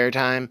the entire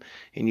time,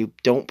 and you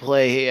don't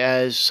play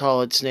as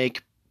Solid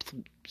Snake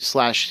 /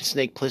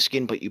 Snake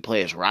Plissken, but you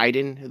play as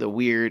Raiden, the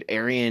weird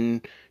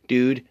Aryan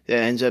dude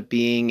that ends up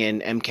being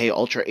an MK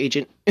Ultra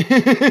agent.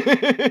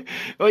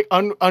 Like,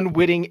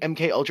 unwitting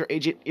MK Ultra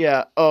agent.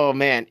 Yeah. Oh,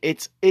 man.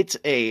 It's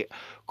a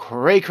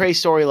cray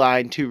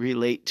storyline to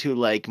relate to,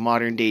 like,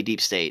 modern day Deep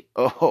State.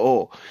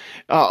 All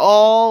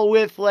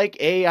with, like,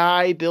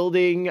 AI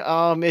building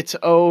its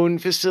own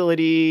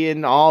facility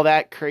and all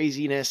that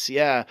craziness.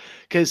 Yeah,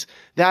 because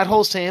that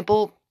whole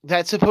sample,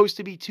 that's supposed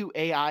to be two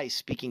AI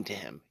speaking to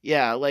him.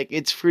 Yeah, like,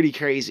 it's pretty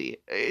crazy.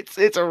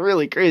 It's a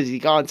really crazy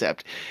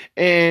concept.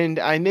 And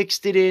I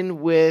mixed it in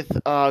with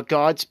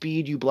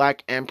Godspeed You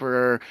Black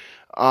Emperor.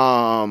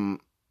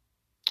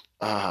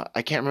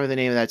 I can't remember the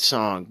name of that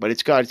song, but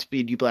it's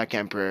Godspeed You Black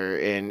Emperor,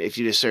 and if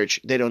you just search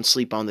They Don't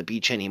Sleep on the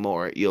Beach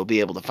Anymore, you'll be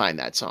able to find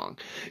that song.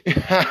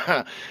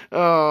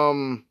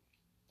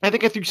 I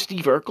think I threw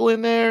Steve Urkel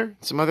in there,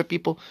 some other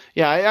people.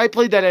 Yeah, I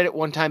played that edit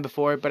one time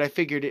before, but I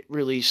figured it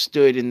really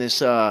stood in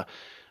this, I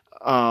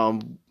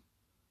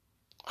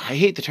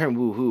hate the term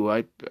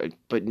woohoo,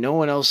 but no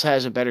one else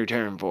has a better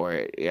term for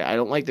it. Yeah, I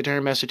don't like the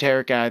term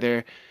esoteric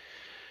either.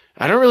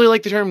 I don't really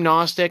like the term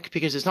Gnostic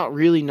because it's not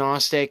really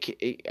Gnostic,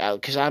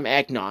 because I'm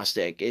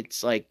agnostic.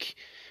 It's like,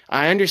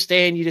 I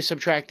understand you to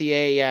subtract the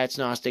A, yeah, it's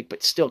Gnostic,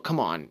 but still, come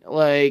on.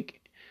 Like,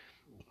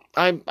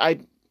 I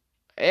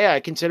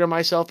consider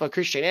myself a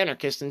Christian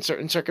anarchist in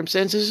certain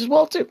circumstances as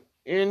well, too.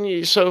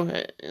 And so,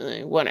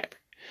 whatever.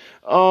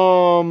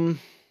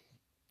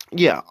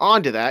 Yeah,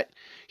 on to that.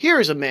 Here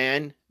is a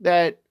man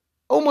that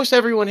almost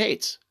everyone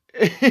hates.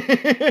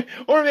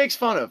 Or makes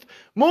fun of.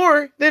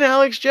 More than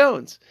Alex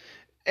Jones.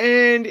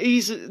 And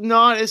he's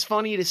not as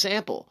funny to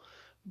sample.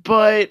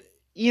 But,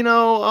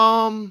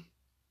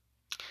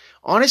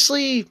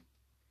 honestly,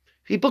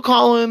 people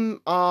call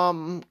him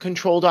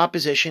controlled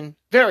opposition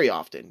very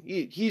often.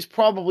 He's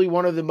probably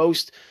one of the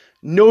most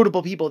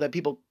notable people that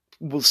people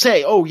will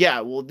say, oh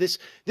yeah, well this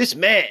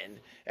man,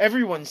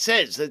 everyone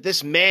says that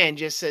this man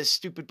just says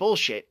stupid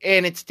bullshit,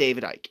 and it's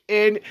David Icke.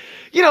 And,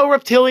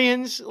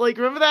 reptilians, like,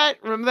 remember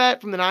that from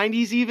the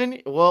 90s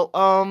even? Well,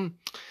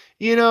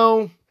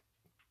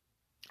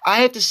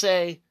 I have to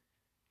say,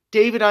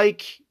 David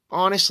Icke,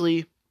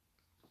 honestly,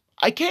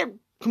 I can't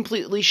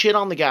completely shit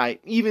on the guy,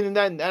 even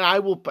then, and I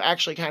will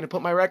actually kind of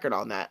put my record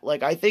on that.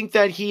 Like, I think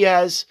that he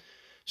has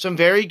some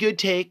very good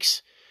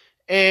takes,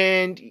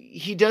 and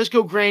he does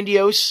go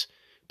grandiose,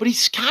 but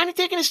he's kind of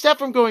taking a step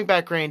from going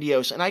back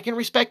grandiose, and I can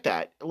respect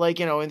that, like,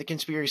 in the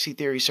conspiracy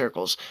theory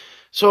circles.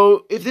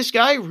 So, if this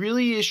guy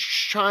really is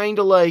trying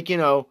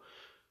to,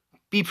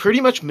 be pretty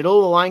much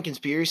middle-of-the-line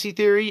conspiracy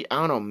theory, I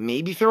don't know,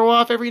 maybe throw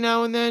off every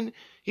now and then,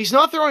 he's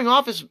not throwing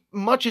off as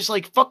much as,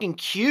 like, fucking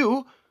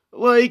Q,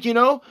 like,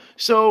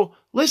 so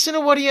listen to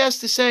what he has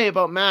to say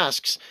about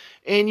masks.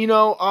 And,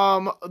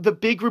 the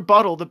big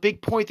rebuttal, the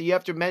big point that you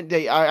have to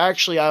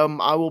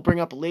I will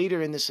bring up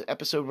later in this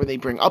episode where they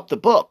bring up the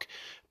book.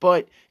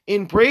 But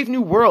in Brave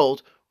New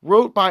World,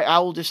 wrote by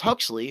Aldous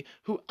Huxley,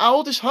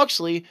 Aldous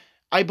Huxley,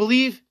 I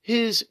believe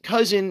his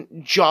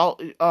cousin,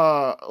 starts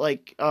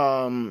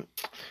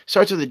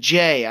with a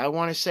J. I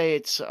want to say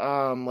it's,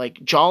 like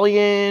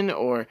Jolyon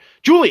or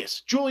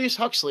Julius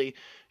Huxley.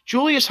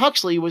 Julius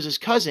Huxley was his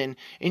cousin,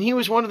 and he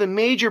was one of the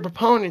major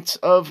proponents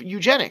of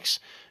eugenics.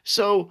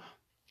 So,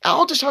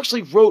 Aldous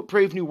Huxley wrote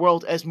Brave New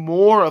World as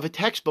more of a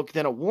textbook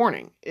than a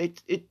warning.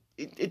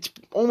 It's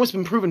almost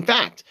been proven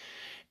fact.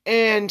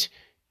 And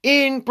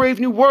in Brave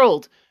New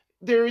World,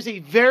 there is a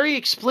very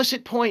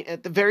explicit point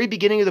at the very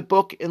beginning of the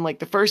book in like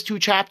the first 2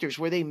 chapters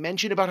where they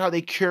mention about how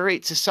they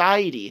curate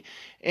society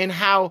and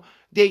how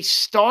they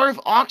starve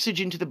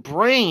oxygen to the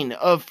brain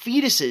of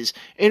fetuses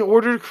in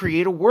order to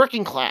create a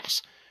working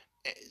class.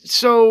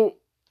 So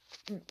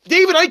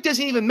David Icke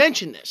doesn't even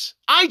mention this.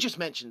 I just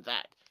mentioned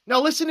that.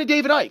 Now listen to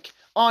David Icke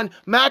on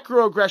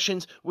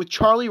Macroaggressions with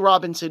Charlie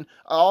Robinson,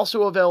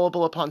 also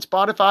available upon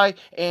Spotify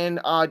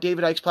and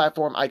David Icke's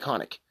platform,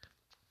 Iconic.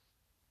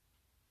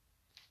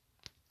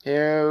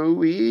 Here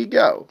we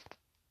go.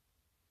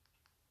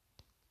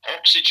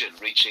 Oxygen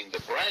reaching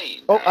the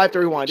brain. Oh, I have to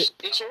rewind it.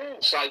 It's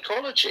all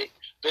psychology.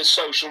 The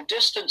social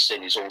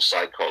distancing is all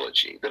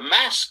psychology. The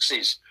masks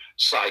is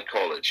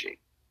psychology,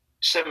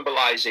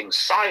 symbolizing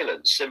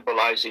silence,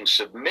 symbolizing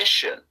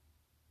submission,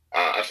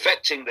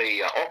 affecting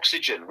the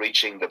oxygen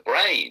reaching the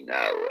brain,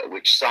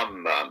 which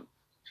some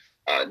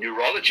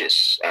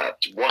neurologists,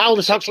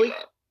 Aldous Huxley,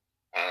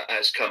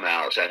 has come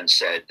out and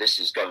said this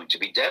is going to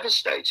be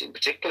devastating,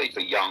 particularly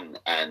for young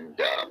and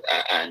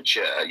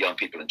young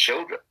people and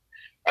children,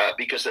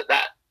 because at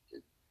that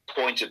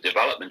point of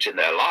development in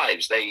their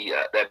lives,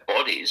 their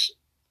bodies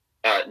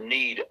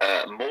need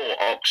more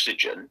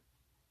oxygen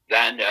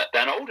than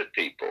older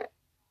people.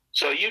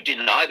 So you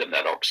deny them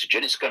that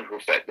oxygen, it's going to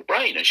affect the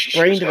brain. And she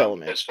brain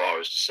development, as far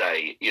as to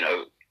say,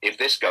 if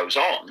this goes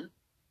on,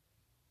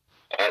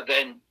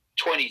 then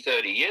 20,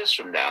 30 years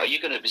from now,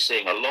 you're going to be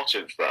seeing a lot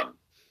of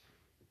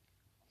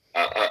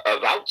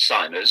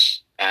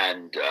Alzheimer's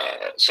and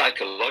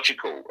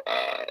psychological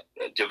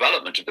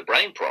development of the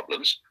brain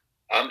problems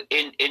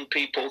in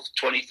people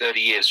 20, 30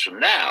 years from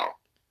now,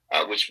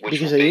 which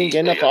because they didn't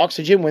get enough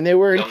oxygen when they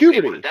were in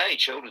puberty.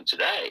 Children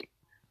today.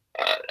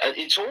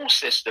 It's all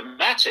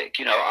systematic.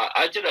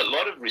 I did a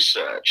lot of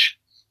research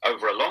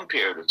over a long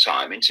period of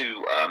time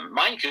into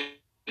mind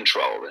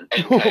control and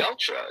MK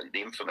Ultra,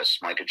 the infamous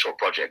mind control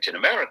project in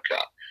America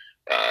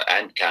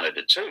and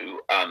Canada too,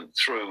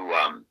 through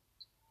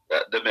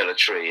the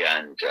military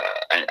and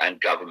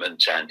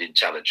government and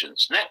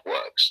intelligence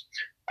networks.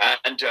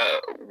 And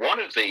one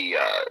of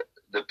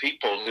the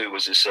people who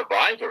was a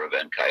survivor of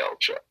MK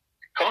Ultra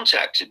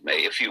contacted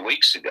me a few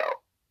weeks ago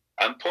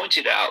and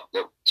pointed out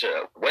that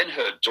when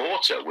her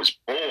daughter was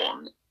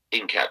born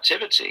in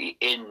captivity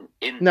in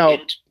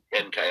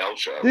MK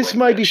Ultra, this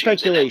might be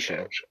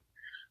speculation,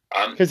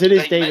 because it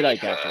is David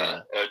Icke after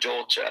that. Her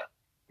daughter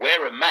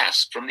wear a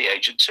mask from the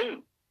age of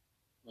 2.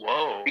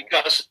 Whoa!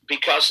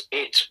 Because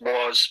it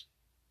was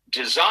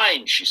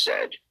designed, she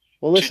said.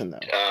 Well, listen though,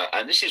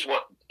 and this is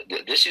what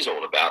this is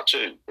all about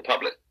too. The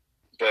public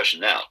version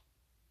now,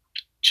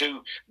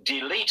 to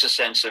delete a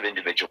sense of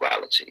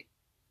individuality,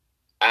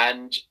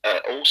 and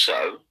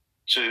also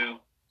to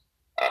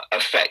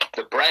affect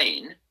the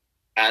brain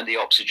and the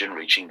oxygen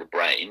reaching the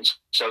brain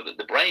so that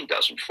the brain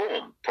doesn't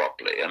form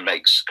properly and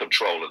makes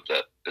control of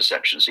the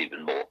perceptions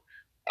even more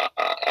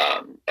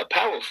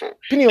powerful.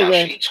 Now,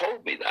 she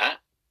told me that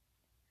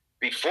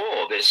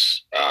before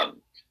this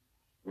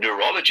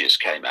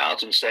neurologist came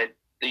out and said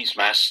these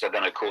masks are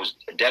going to cause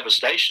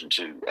devastation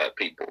to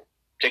people,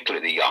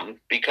 particularly the young,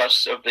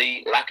 because of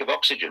the lack of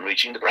oxygen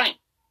reaching the brain.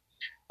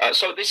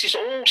 So this is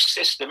all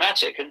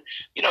systematic, and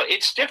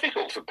it's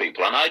difficult for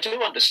people, and I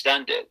do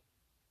understand it,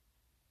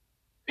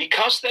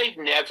 because they've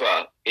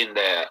never in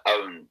their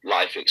own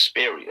life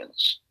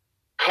experience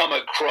come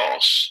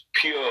across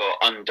pure,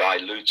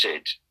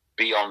 undiluted,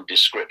 beyond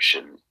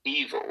description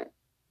evil.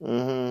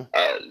 They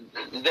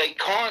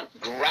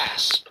can't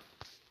grasp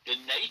the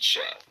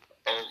nature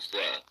of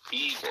the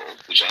evil,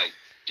 which I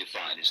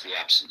define as the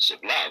absence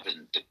of love.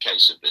 In the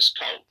case of this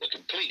cult, the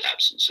complete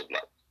absence of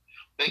love.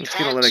 I'm just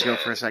gonna let it go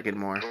for a second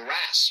more.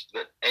 Grasp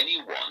that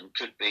anyone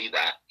could be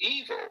that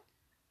evil,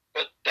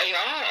 but they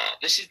are.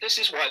 This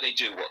is why they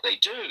do what they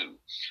do,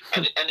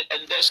 and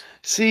there's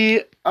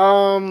see,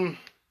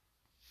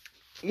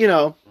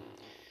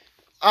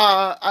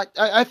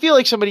 I feel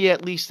like somebody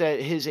at least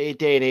at his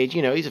day and age,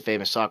 he's a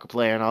famous soccer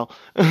player and all,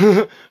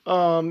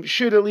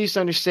 should at least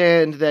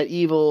understand that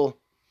evil.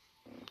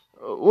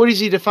 What is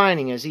he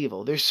defining as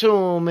evil? There's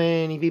so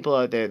many people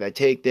out there that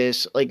take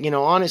this,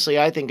 honestly,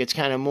 I think it's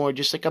kind of more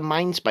just like a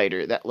mind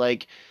spider that,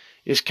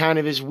 is kind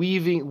of is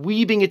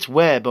weaving its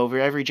web over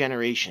every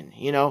generation.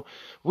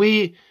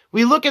 We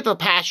look at the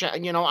past,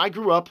 I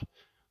grew up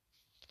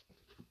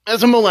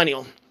as a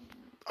millennial,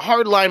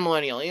 hardline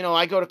millennial.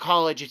 I go to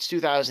college, it's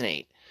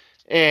 2008.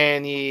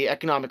 And the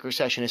economic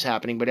recession is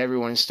happening, but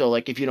everyone is still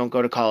like, if you don't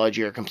go to college,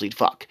 you're a complete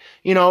fuck.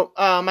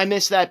 I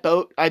missed that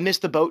boat. I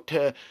missed the boat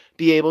to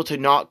be able to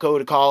not go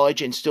to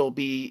college and still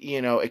be,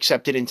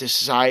 accepted into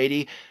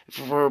society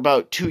for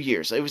about 2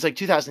 years. It was like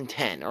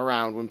 2010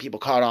 around when people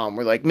caught on.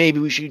 We're like, maybe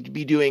we should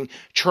be doing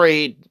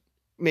trade.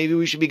 Maybe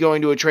we should be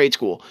going to a trade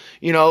school,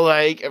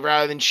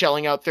 rather than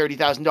shelling out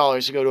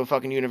 $30,000 to go to a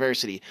fucking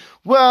university.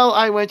 Well,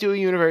 I went to a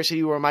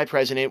university where my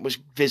president was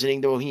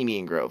visiting the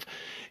Bohemian Grove.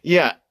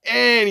 Yeah.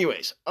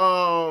 Anyways,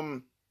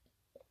 hey,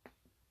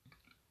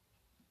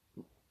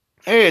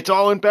 it's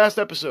all in past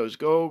episodes.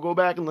 Go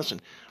back and listen.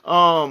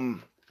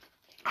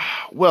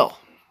 Well,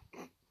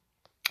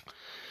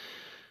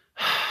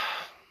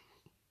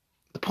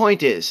 the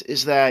point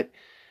is that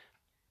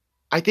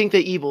I think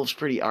that evil is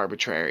pretty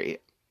arbitrary.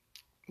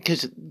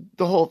 Because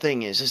the whole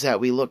thing is that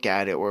we look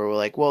at it where we're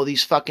like, well,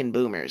 these fucking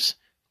boomers.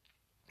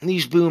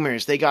 These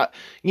boomers, they got...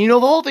 the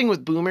whole thing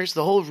with boomers,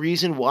 the whole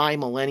reason why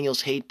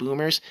millennials hate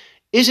boomers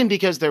isn't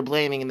because they're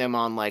blaming them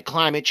on,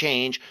 climate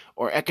change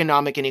or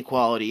economic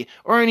inequality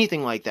or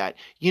anything like that.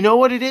 You know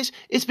what it is?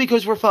 It's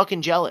because we're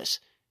fucking jealous.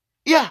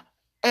 Yeah,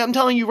 I'm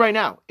telling you right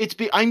now.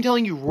 I'm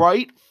telling you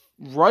right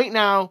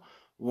now,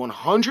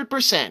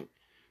 100%.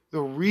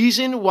 The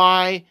reason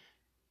why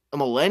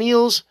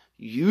millennials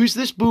use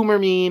this boomer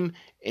meme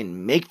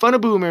and make fun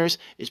of boomers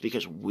is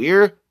because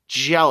we're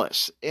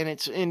jealous. And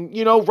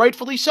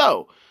rightfully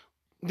so.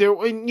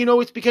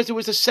 It's because it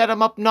was a set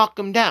them up, knock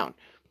them down.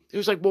 It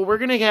was like, well, we're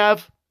going to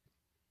have,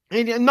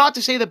 and not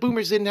to say that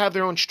boomers didn't have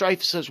their own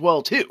strifes as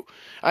well, too.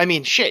 I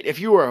mean, shit, if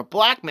you were a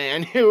black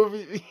man,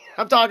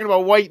 I'm talking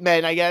about white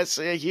men, I guess,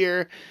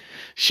 here.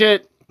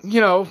 Shit,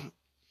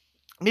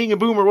 being a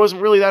boomer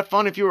wasn't really that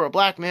fun if you were a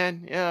black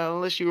man. Yeah,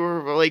 unless you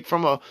were,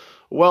 from a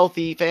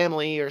wealthy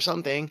family or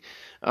something.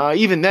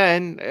 Even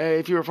then,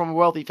 if you were from a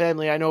wealthy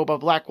family, I know about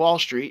Black Wall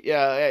Street.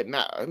 Yeah, it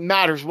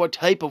matters what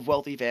type of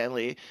wealthy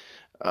family.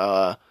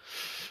 I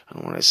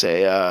don't want to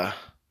say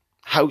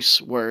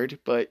house word,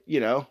 but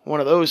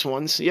one of those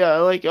ones. Yeah,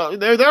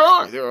 there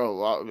are a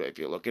lot. If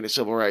you look into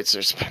civil rights,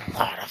 there's been a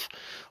lot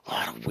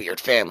of weird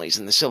families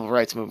in the civil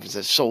rights movements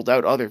that sold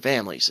out other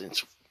families.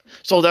 It's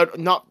sold out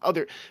not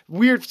other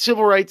weird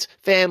civil rights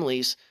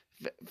families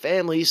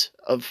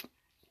of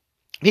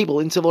people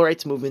in civil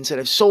rights movements that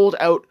have sold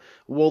out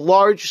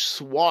large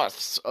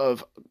swaths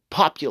of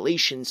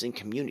populations and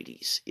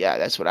communities. Yeah,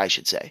 that's what I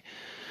should say.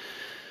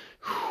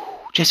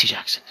 Jesse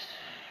Jackson,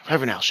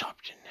 Reverend Al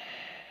Sharpton,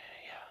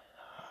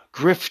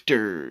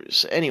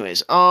 grifters.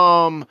 Anyways,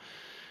 and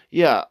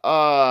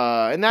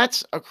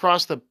that's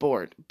across the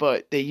board,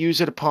 but they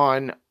use it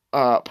upon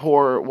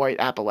poor white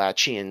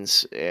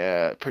Appalachians,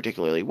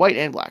 particularly white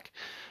and black.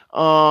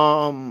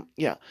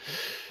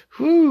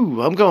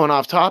 Whew, I'm going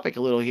off topic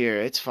a little here.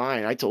 It's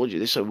fine. I told you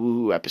this is a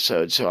woohoo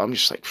episode, so I'm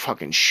just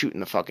fucking shooting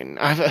the fucking.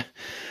 I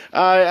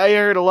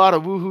heard a lot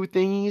of woohoo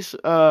thingies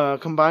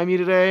come by me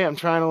today. I'm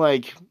trying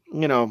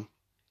to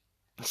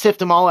sift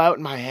them all out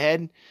in my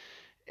head,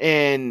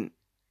 and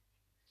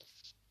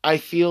I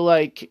feel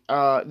like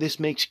this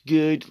makes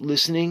good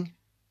listening.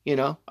 I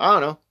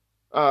don't know.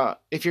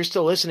 If you're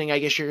still listening, I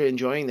guess you're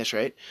enjoying this,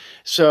 right?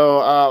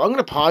 So I'm going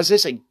to pause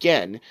this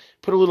again,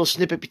 put a little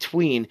snippet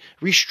between,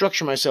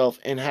 restructure myself,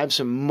 and have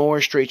some more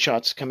straight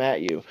shots come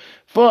at you.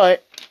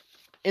 But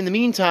in the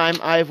meantime,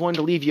 I have one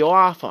to leave you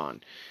off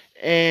on.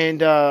 And,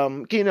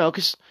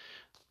 because,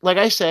 like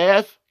I say,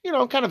 I've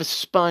kind of a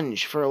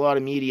sponge for a lot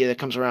of media that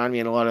comes around me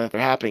and a lot of that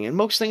are happening. And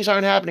most things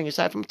aren't happening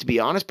aside from, to be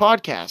honest,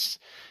 podcasts.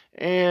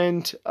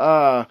 And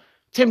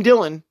Tim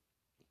Dillon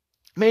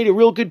made a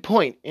real good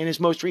point in his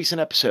most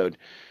recent episode.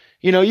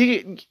 You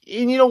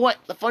know what?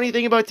 The funny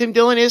thing about Tim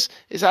Dillon is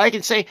I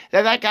can say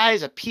that guy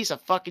is a piece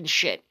of fucking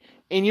shit.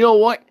 And you know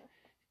what?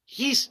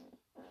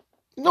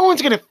 No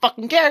one's gonna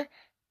fucking care.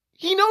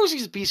 He knows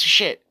he's a piece of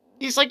shit.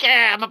 He's like,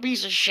 yeah, I'm a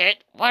piece of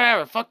shit.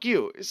 Whatever, fuck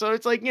you. So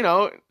it's like,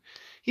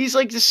 he's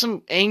like just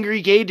some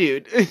angry gay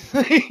dude.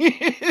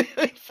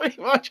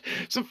 Pretty much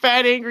some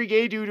fat angry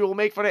gay dude who will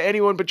make fun of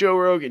anyone but Joe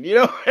Rogan.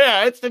 Yeah,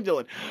 it's Tim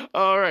Dillon.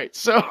 All right,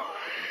 so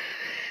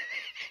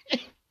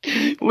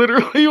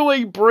literally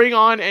like bring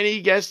on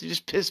any guest to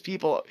just piss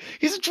people off.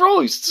 He's a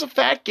troll. He's just a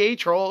fat gay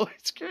troll.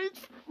 It's great,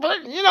 but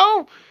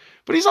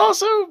but he's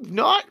also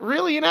not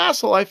really an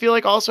asshole. I feel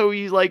like also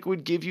he like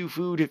would give you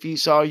food if he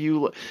saw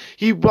you.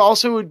 He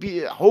also would be,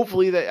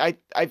 hopefully, that I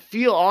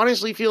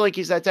honestly feel like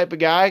he's that type of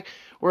guy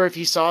where if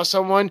he saw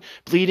someone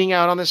bleeding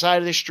out on the side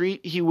of the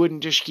street, he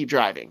wouldn't just keep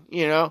driving,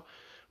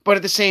 But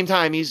at the same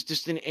time, he's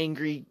just an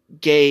angry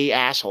gay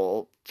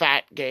asshole,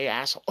 fat gay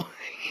asshole.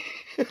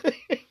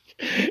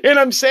 And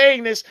I'm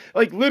saying this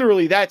like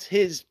literally, that's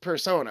his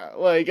persona.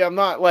 Like I'm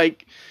not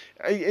like,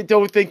 I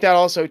don't think that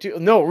also too.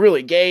 No,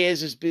 really, gay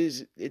is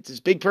it's his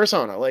big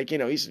persona. Like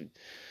he's a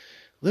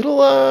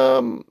little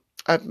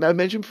I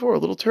mentioned before, a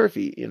little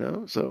turfy.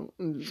 So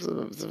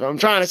I'm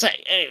trying to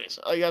say. Anyways,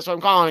 that's what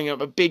I'm calling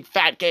him, a big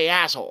fat gay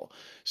asshole.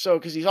 So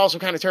because he's also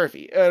kind of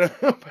turfy.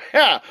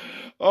 Yeah.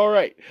 All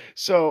right.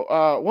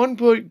 So one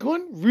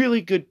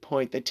really good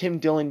point that Tim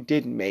Dillon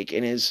didn't make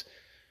in his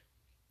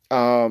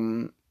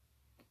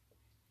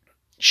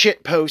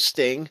shit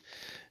posting,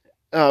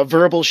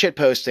 verbal shit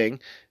posting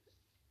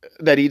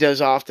that he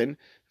does often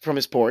from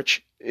his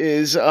porch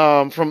is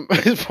from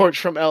his porch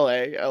from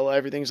LA,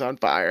 everything's on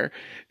fire,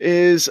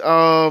 is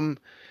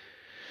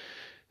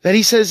that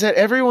he says that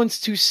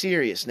everyone's too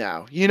serious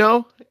now,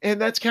 and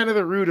that's kind of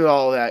the root of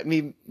all of that,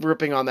 me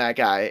ripping on that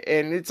guy.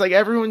 And it's like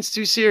everyone's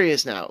too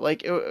serious now,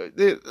 like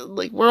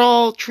we're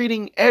all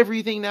treating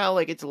everything now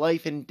like it's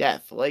life and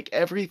death, like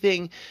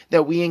everything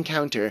that we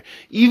encounter,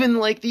 even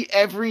like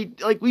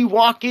we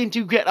walk in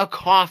to get a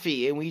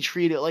coffee and we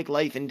treat it like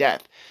life and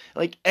death.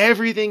 Like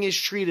everything is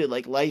treated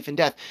like life and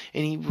death.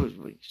 And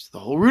the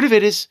whole root of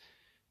it is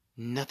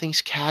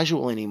nothing's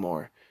casual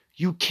anymore.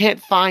 You can't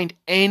find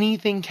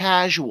anything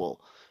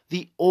casual.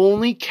 The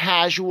only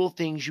casual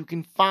things you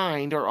can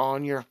find are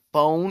on your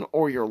phone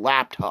or your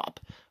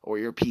laptop or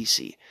your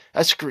PC,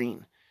 a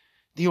screen.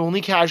 The only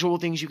casual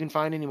things you can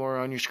find anymore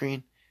are on your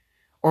screen.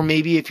 Or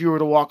maybe if you were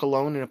to walk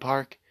alone in a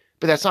park.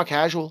 But that's not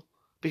casual,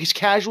 because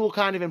casual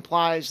kind of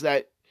implies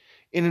that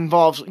it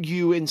involves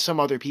you and some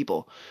other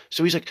people.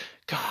 So he's like,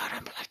 God,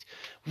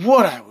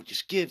 what I would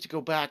just give to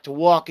go back to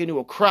walk into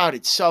a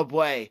crowded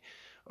subway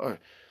or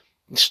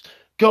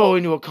go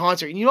into a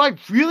concert. And I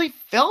really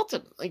felt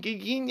him. Like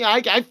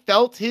I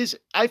felt his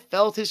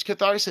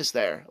catharsis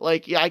there.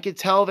 Like I could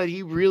tell that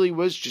he really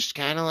was just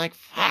kind of like,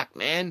 fuck,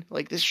 man,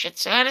 like this shit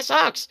kind of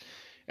sucks.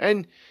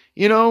 And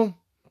he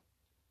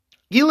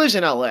lives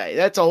in LA.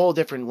 That's a whole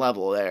different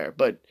level there.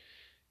 But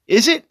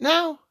is it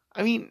now?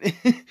 I mean,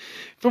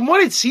 from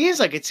what it seems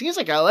like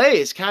LA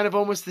is kind of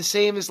almost the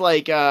same as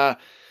like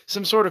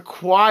some sort of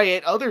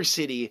quiet other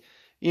city,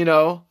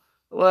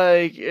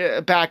 like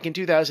back in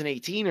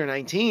 2018 or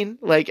 19.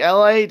 Like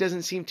LA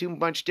doesn't seem too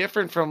much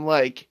different from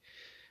like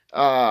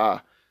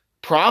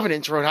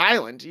Providence, Rhode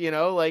Island.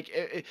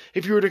 Like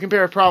if you were to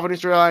compare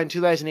Providence, Rhode Island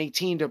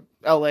 2018 to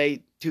LA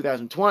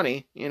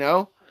 2020,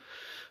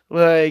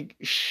 like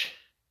it's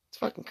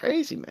fucking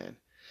crazy, man.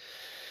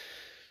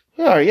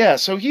 Oh yeah,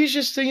 so he's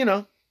just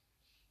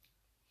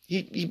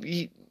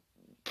He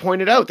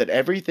pointed out that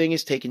everything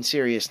is taken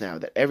serious now,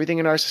 that everything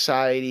in our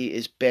society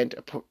is bent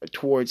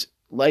towards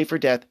life or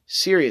death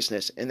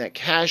seriousness, and that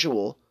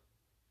casual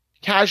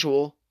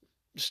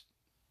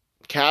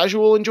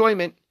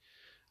enjoyment,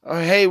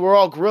 hey, we're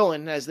all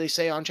grilling, as they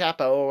say on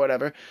Chapo or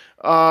whatever,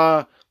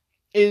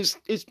 is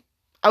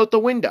out the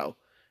window.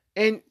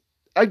 And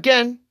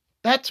again,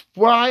 that's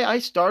why I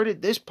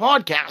started this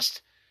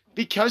podcast,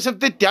 because of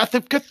the death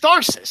of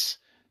catharsis.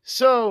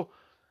 So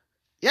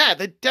yeah,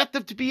 the death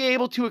of to be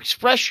able to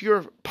express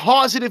your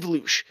positive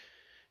loosh.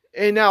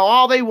 And now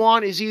all they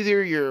want is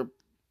either your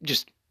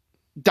just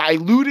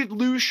diluted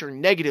loosh or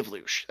negative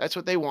loosh. That's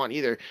what they want.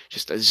 Either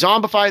just a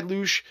zombified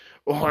loosh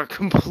or a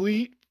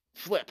complete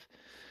flip.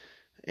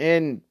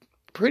 And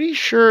pretty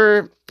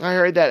sure I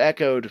heard that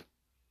echoed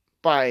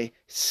by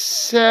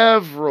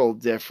several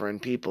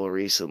different people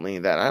recently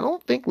that I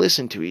don't think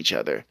listen to each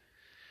other.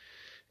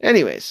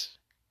 Anyways,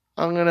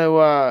 I'm going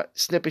to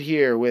snip it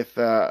here with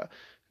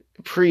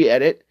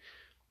pre-edit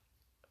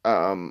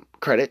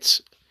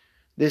credits.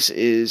 This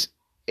is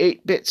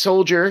 8-Bit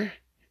Soldier.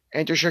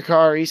 Enter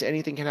Shikari's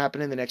Anything Can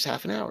Happen in the Next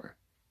Half an Hour.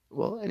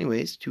 Well,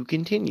 anyways, to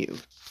continue.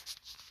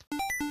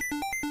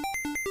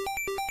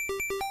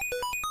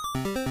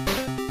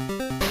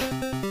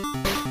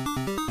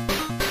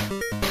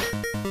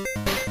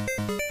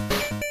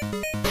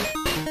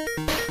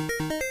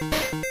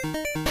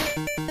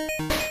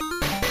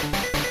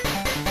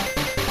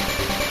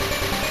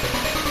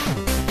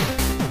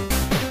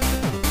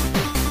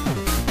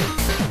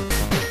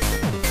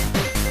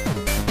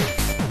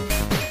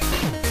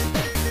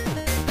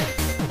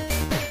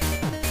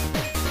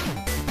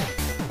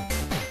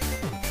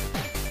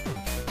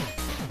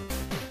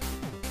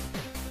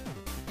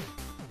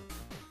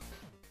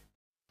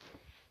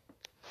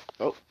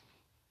 Oh,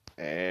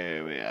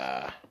 there we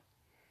are.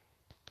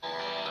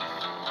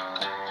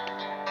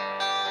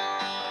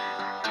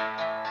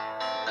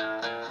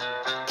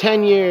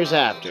 "10 years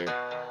after."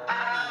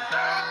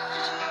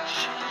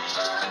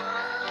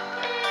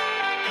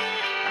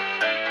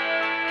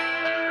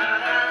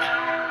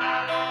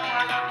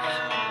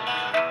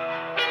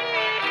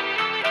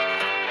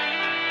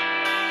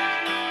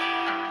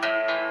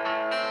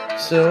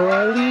 So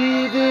I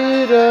leave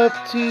it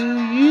up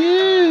to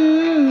you.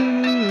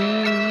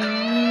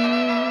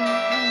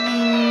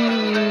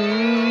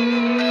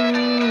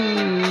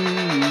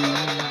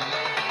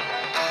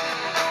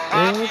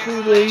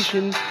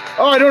 Manipulation.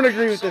 Oh, I don't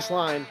agree with this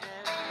line.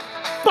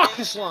 Fuck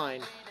this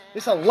line.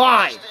 It's a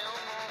lie.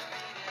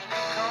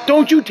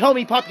 Don't you tell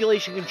me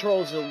population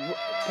control is a...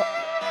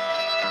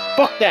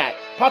 Fuck that.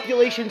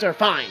 Populations are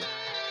fine.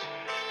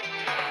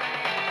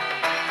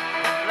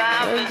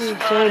 Life is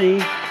funny.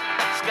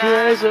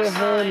 Skies are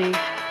honey.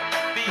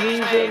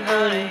 Bees are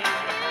honey.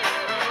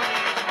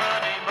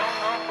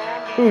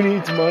 Who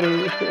needs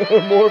money?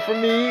 More for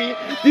me?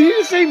 Did you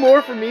just say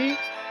more for me?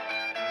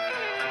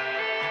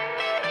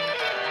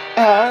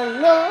 I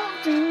love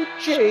to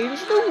change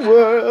the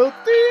world.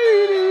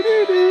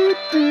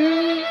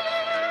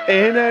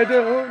 And I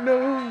don't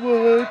know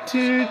what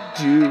to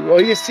do.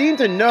 Well, you seem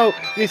to know.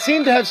 You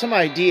seem to have some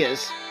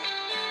ideas.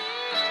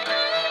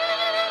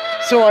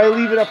 So I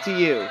leave it up to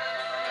you.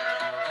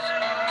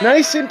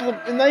 Nice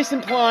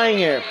implying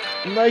here.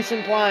 Nice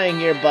implying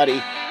here,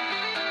 buddy.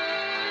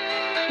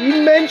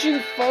 You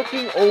mentioned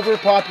fucking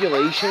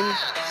overpopulation.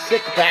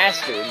 Sick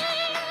bastard.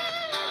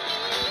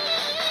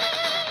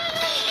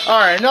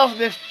 Alright, enough of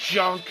this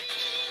junk.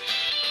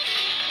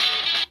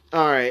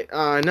 Alright,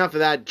 enough of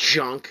that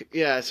junk.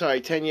 Yeah,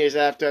 sorry, 10 years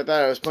after, I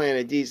thought I was playing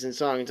a decent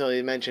song until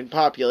you mentioned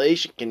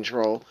population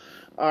control.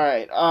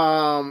 Alright,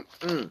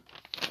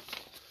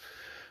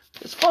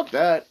 just fuck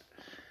that.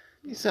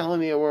 You telling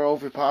me we're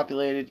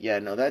overpopulated? Yeah,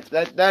 no,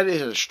 that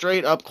is a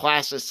straight up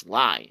classist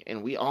lie,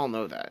 and we all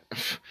know that.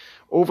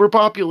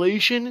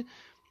 Overpopulation?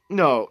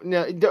 No,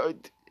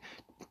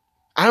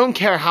 I don't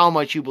care how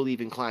much you believe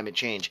in climate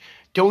change.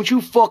 Don't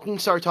you fucking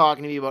start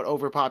talking to me about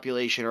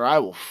overpopulation, or I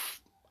will,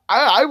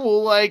 I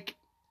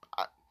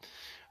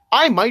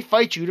might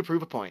fight you to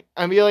prove a point.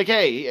 And be like,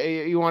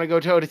 hey, you want to go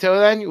toe to toe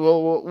then?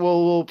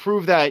 We'll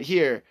prove that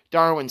here,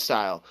 Darwin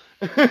style.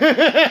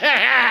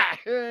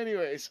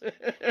 Anyways,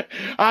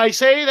 I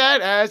say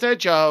that as a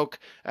joke,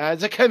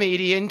 as a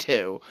comedian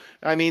too.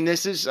 I mean,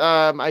 this is,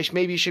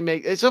 maybe you should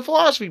make, it's a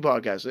philosophy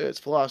podcast. It's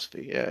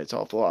philosophy. Yeah, it's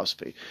all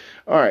philosophy.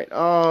 All right.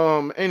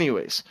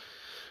 Anyways,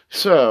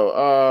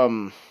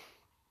 so,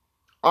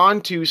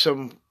 on to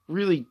some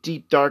really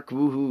deep, dark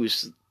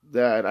woohoos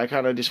that I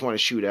kind of just want to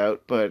shoot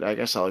out, but I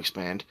guess I'll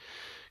expand,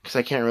 because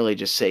I can't really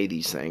just say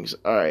these things.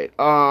 Alright,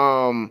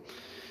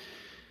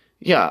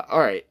 yeah,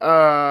 alright,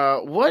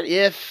 what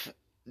if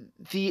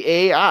the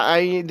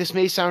AI, this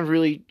may sound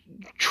really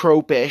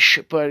trope-ish,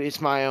 but it's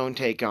my own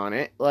take on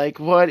it, like,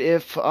 what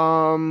if,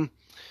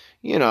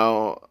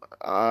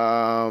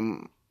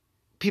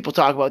 people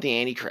talk about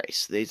the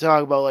Antichrist. They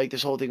talk about, like,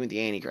 this whole thing with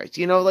the Antichrist.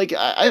 You know, like,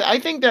 I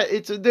think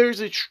that there's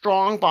a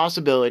strong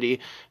possibility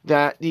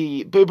that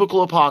the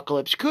biblical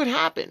apocalypse could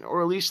happen,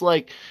 or at least,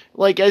 like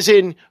as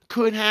in,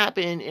 could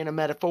happen in a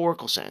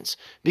metaphorical sense.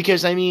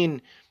 Because, I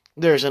mean,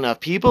 there's enough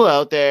people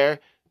out there,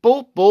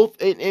 both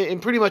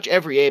in pretty much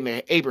every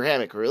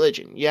Abrahamic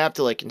religion. You have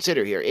to, like,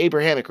 consider here,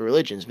 Abrahamic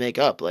religions make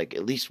up, like,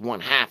 at least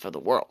 1/2 of the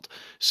world.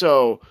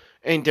 So,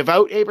 and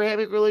devout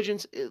Abrahamic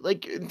religions,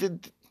 like,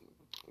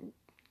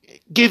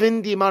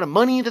 given the amount of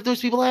money that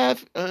those people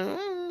have,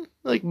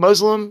 like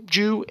Muslim,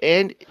 Jew,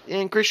 and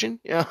Christian,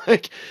 yeah,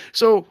 like,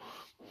 so,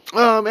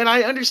 and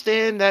I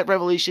understand that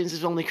Revelations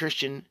is only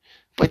Christian,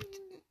 but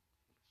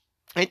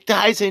it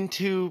ties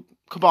into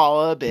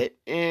Kabbalah a bit,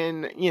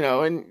 and,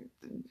 and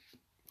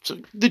so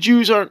the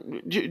Jews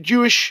aren't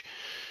Jewish,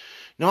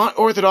 not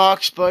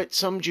Orthodox, but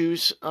some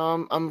Jews,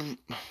 I'm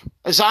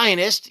a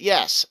Zionist,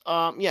 yes,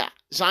 yeah,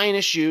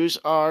 Zionist Jews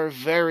are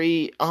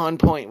very on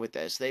point with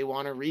this. They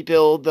want to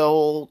rebuild the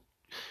whole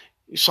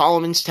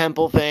Solomon's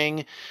Temple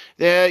thing.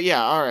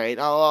 Yeah, all right,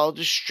 I'll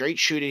just straight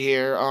shoot it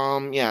here.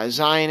 Yeah,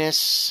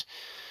 Zionists,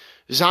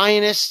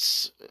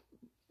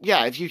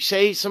 yeah, if you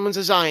say someone's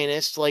a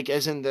Zionist, like,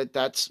 as in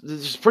this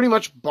is pretty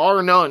much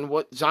bar none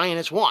what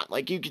Zionists want.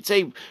 Like, you could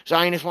say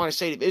Zionists want a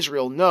state of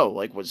Israel. No,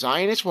 like, what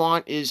Zionists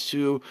want is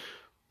to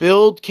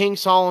build King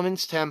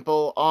Solomon's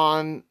temple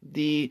on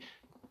the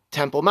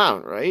Temple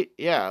Mount, right?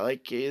 Yeah,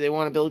 like, they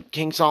want to build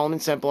King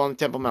Solomon's temple on the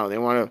Temple Mount. They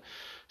want to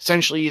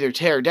essentially either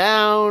tear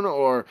down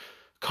or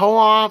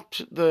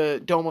co-opt the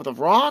Dome of the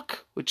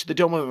Rock, which the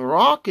Dome of the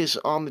Rock is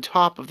on the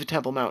top of the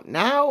Temple Mount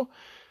now,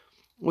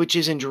 which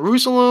is in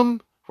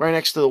Jerusalem, right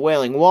next to the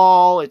Wailing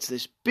Wall. It's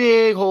this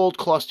big old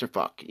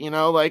clusterfuck,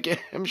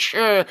 like, I'm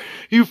sure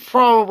you've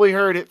probably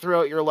heard it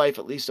throughout your life,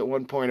 at least at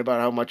one point,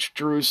 about how much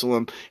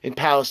Jerusalem and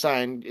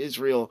Palestine,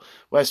 Israel,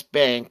 West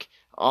Bank,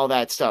 all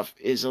that stuff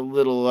is a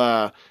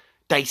little,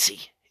 dicey.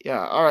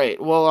 Yeah, alright,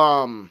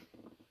 well,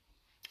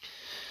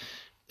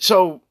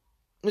 so,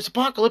 this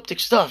apocalyptic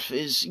stuff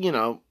is, you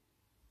know,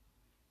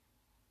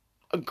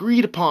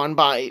 agreed upon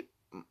by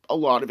a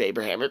lot of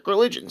Abrahamic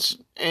religions.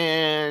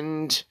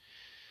 And,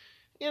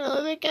 you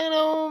know, they kind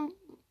of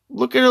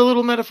look at it a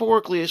little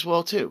metaphorically as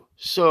well, too.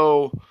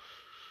 So,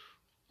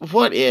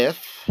 what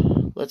if,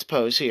 let's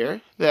pose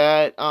here,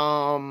 that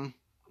the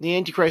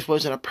Antichrist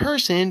wasn't a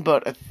person,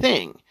 but a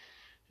thing?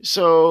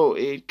 So,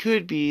 it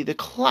could be the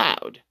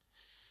cloud,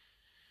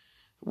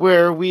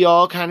 where we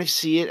all kind of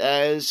see it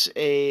as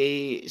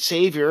a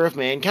savior of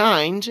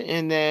mankind,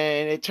 and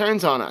then it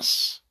turns on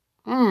us.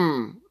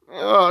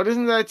 Oh,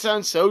 doesn't that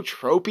sound so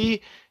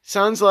tropey?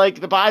 Sounds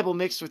like the Bible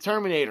mixed with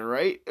Terminator,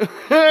 right?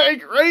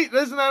 Right?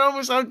 Doesn't that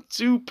almost sound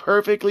too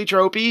perfectly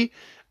tropey?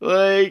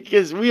 Like,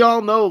 because we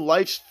all know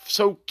life's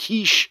so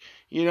quiche,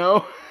 you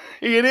know?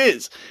 It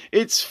is.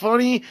 It's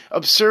funny,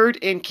 absurd,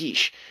 and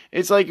quiche.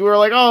 It's like, we're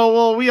like, oh,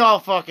 well, we all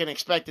fucking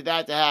expected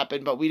that to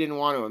happen, but we didn't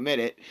want to admit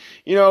it.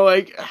 You know,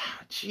 like,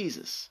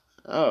 Jesus.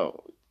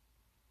 Oh.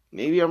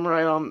 Maybe I'm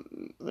right on,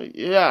 like,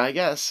 yeah, I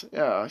guess.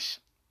 Yeah.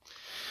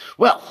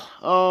 Well,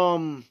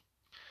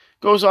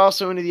 goes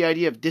also into the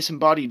idea of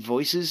disembodied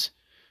voices.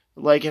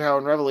 Like in how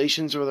in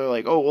Revelations where they're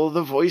like, oh, well,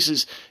 the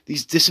voices,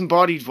 these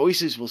disembodied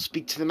voices will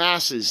speak to the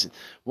masses.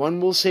 One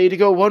will say to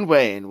go one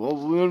way, and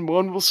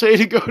one will say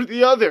to go to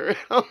the other.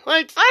 I'm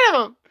like, son of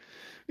them,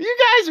 you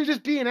guys are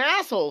just being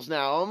assholes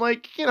now. I'm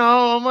like, you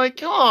know, I'm like,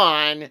 come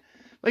on.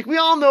 Like, we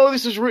all know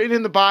this was written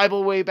in the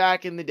Bible way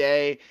back in the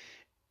day.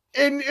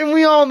 And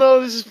we all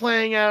know this is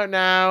playing out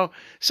now.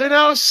 So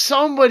now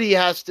somebody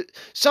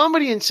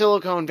in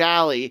Silicon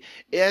Valley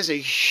has a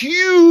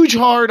huge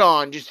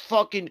hard-on just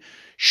fucking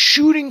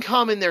shooting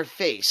cum in their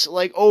face,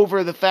 like,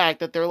 over the fact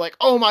that they're like,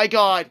 oh my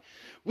god,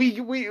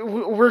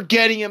 we're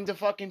getting them to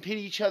fucking pit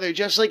each other,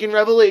 just like in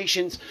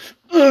Revelations,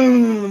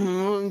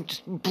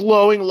 just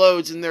blowing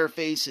loads in their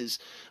faces,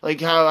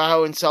 like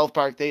how in South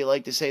Park they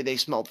like to say they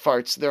smelled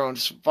farts, their own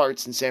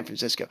farts in San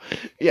Francisco.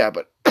 Yeah,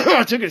 but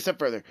I took it a step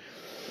further.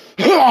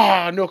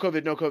 No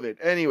COVID.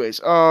 Anyways,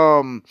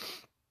 well,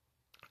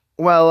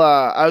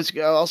 I was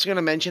also going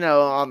to mention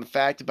on the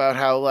fact about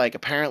how, like,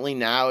 apparently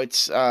now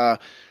it's,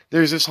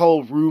 there's this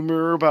whole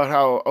rumor about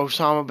how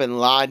Osama bin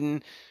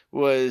Laden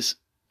was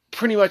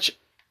pretty much,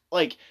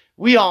 like,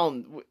 we all,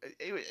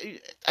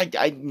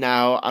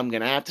 now I'm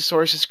going to have to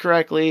source this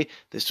correctly.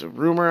 This is a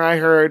rumor I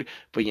heard,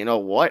 but you know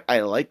what?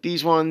 I like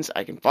these ones.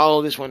 I can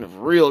follow this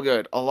one real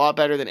good. A lot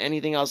better than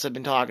anything else I've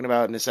been talking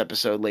about in this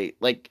episode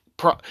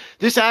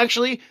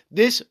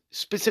this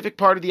specific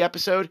part of the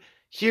episode,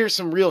 here's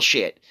some real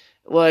shit,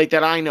 like,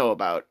 that I know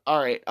about.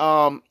 Alright,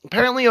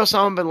 apparently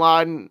Osama bin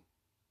Laden,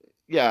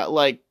 yeah,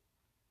 like,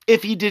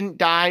 if he didn't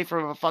die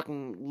from a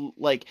fucking,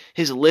 like,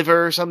 his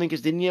liver or something,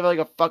 because didn't he have,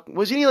 like,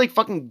 wasn't he, like,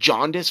 fucking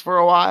jaundice for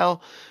a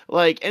while?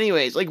 Like,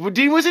 anyways, like, wasn't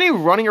he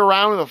running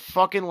around with a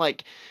fucking,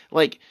 like,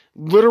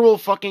 literal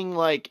fucking,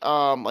 like,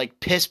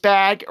 piss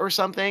bag or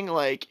something?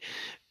 Like,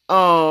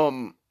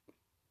 but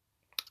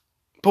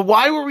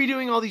why were we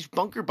doing all these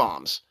bunker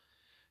bombs?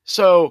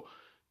 So,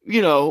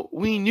 you know,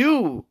 we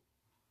knew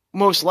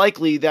most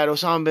likely that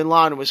Osama bin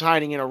Laden was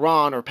hiding in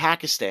Iran or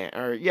Pakistan,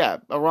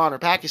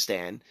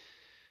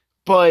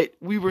 but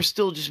we were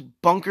still just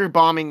bunker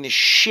bombing the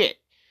shit.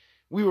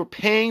 We were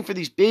paying for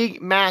these big,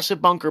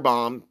 massive bunker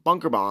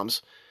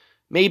bombs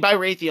made by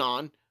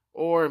Raytheon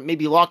or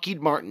maybe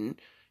Lockheed Martin,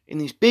 in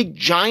these big,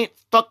 giant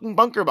fucking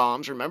bunker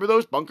bombs. Remember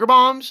those bunker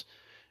bombs?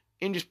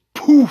 And just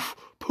poof,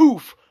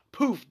 poof,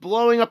 poof,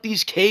 blowing up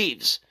these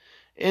caves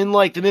in,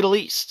 like, the Middle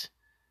East.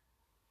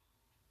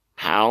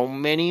 How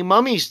many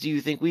mummies do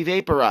you think we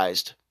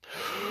vaporized?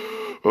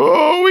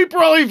 Oh, we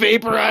probably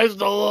vaporized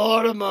a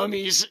lot of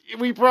mummies.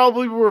 We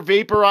probably were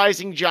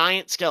vaporizing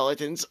giant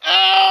skeletons.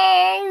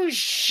 Oh,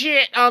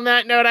 shit. On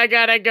that note, I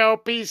gotta go.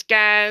 Peace,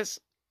 guys.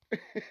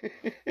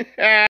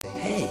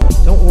 Hey,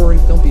 don't worry,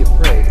 don't be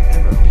afraid,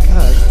 ever,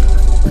 because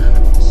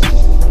this is just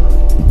Ron,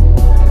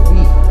 and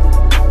we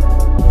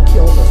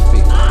kill those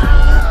people.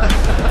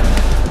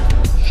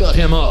 Shut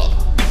him up.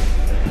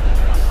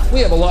 We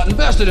have a lot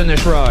invested in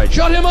this ride.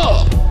 Shut him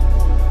up.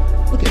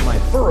 Look at my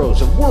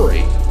furrows of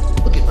worry.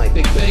 Look at my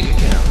big bank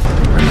account.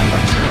 Remember,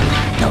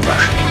 no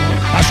rush.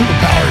 My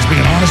superpower is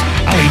being honest.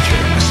 I'll eat your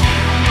ass.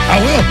 I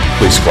will.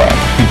 Please, Squad.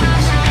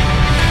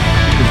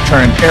 We've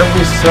turned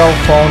every cell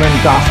phone and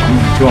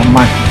document to a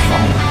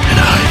microphone. And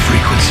a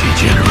high-frequency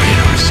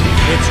generator receiver.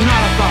 It's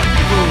not about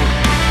food.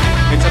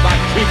 It's about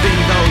keeping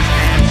those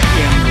ants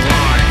in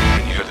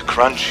line. When you hear the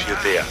crunch, you're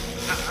there.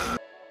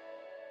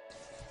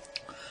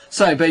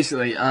 So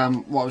basically,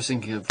 what I was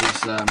thinking of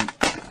was,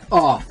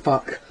 oh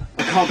fuck,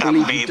 I can't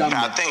believe you've done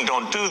that. Bad thing,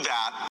 don't do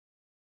that.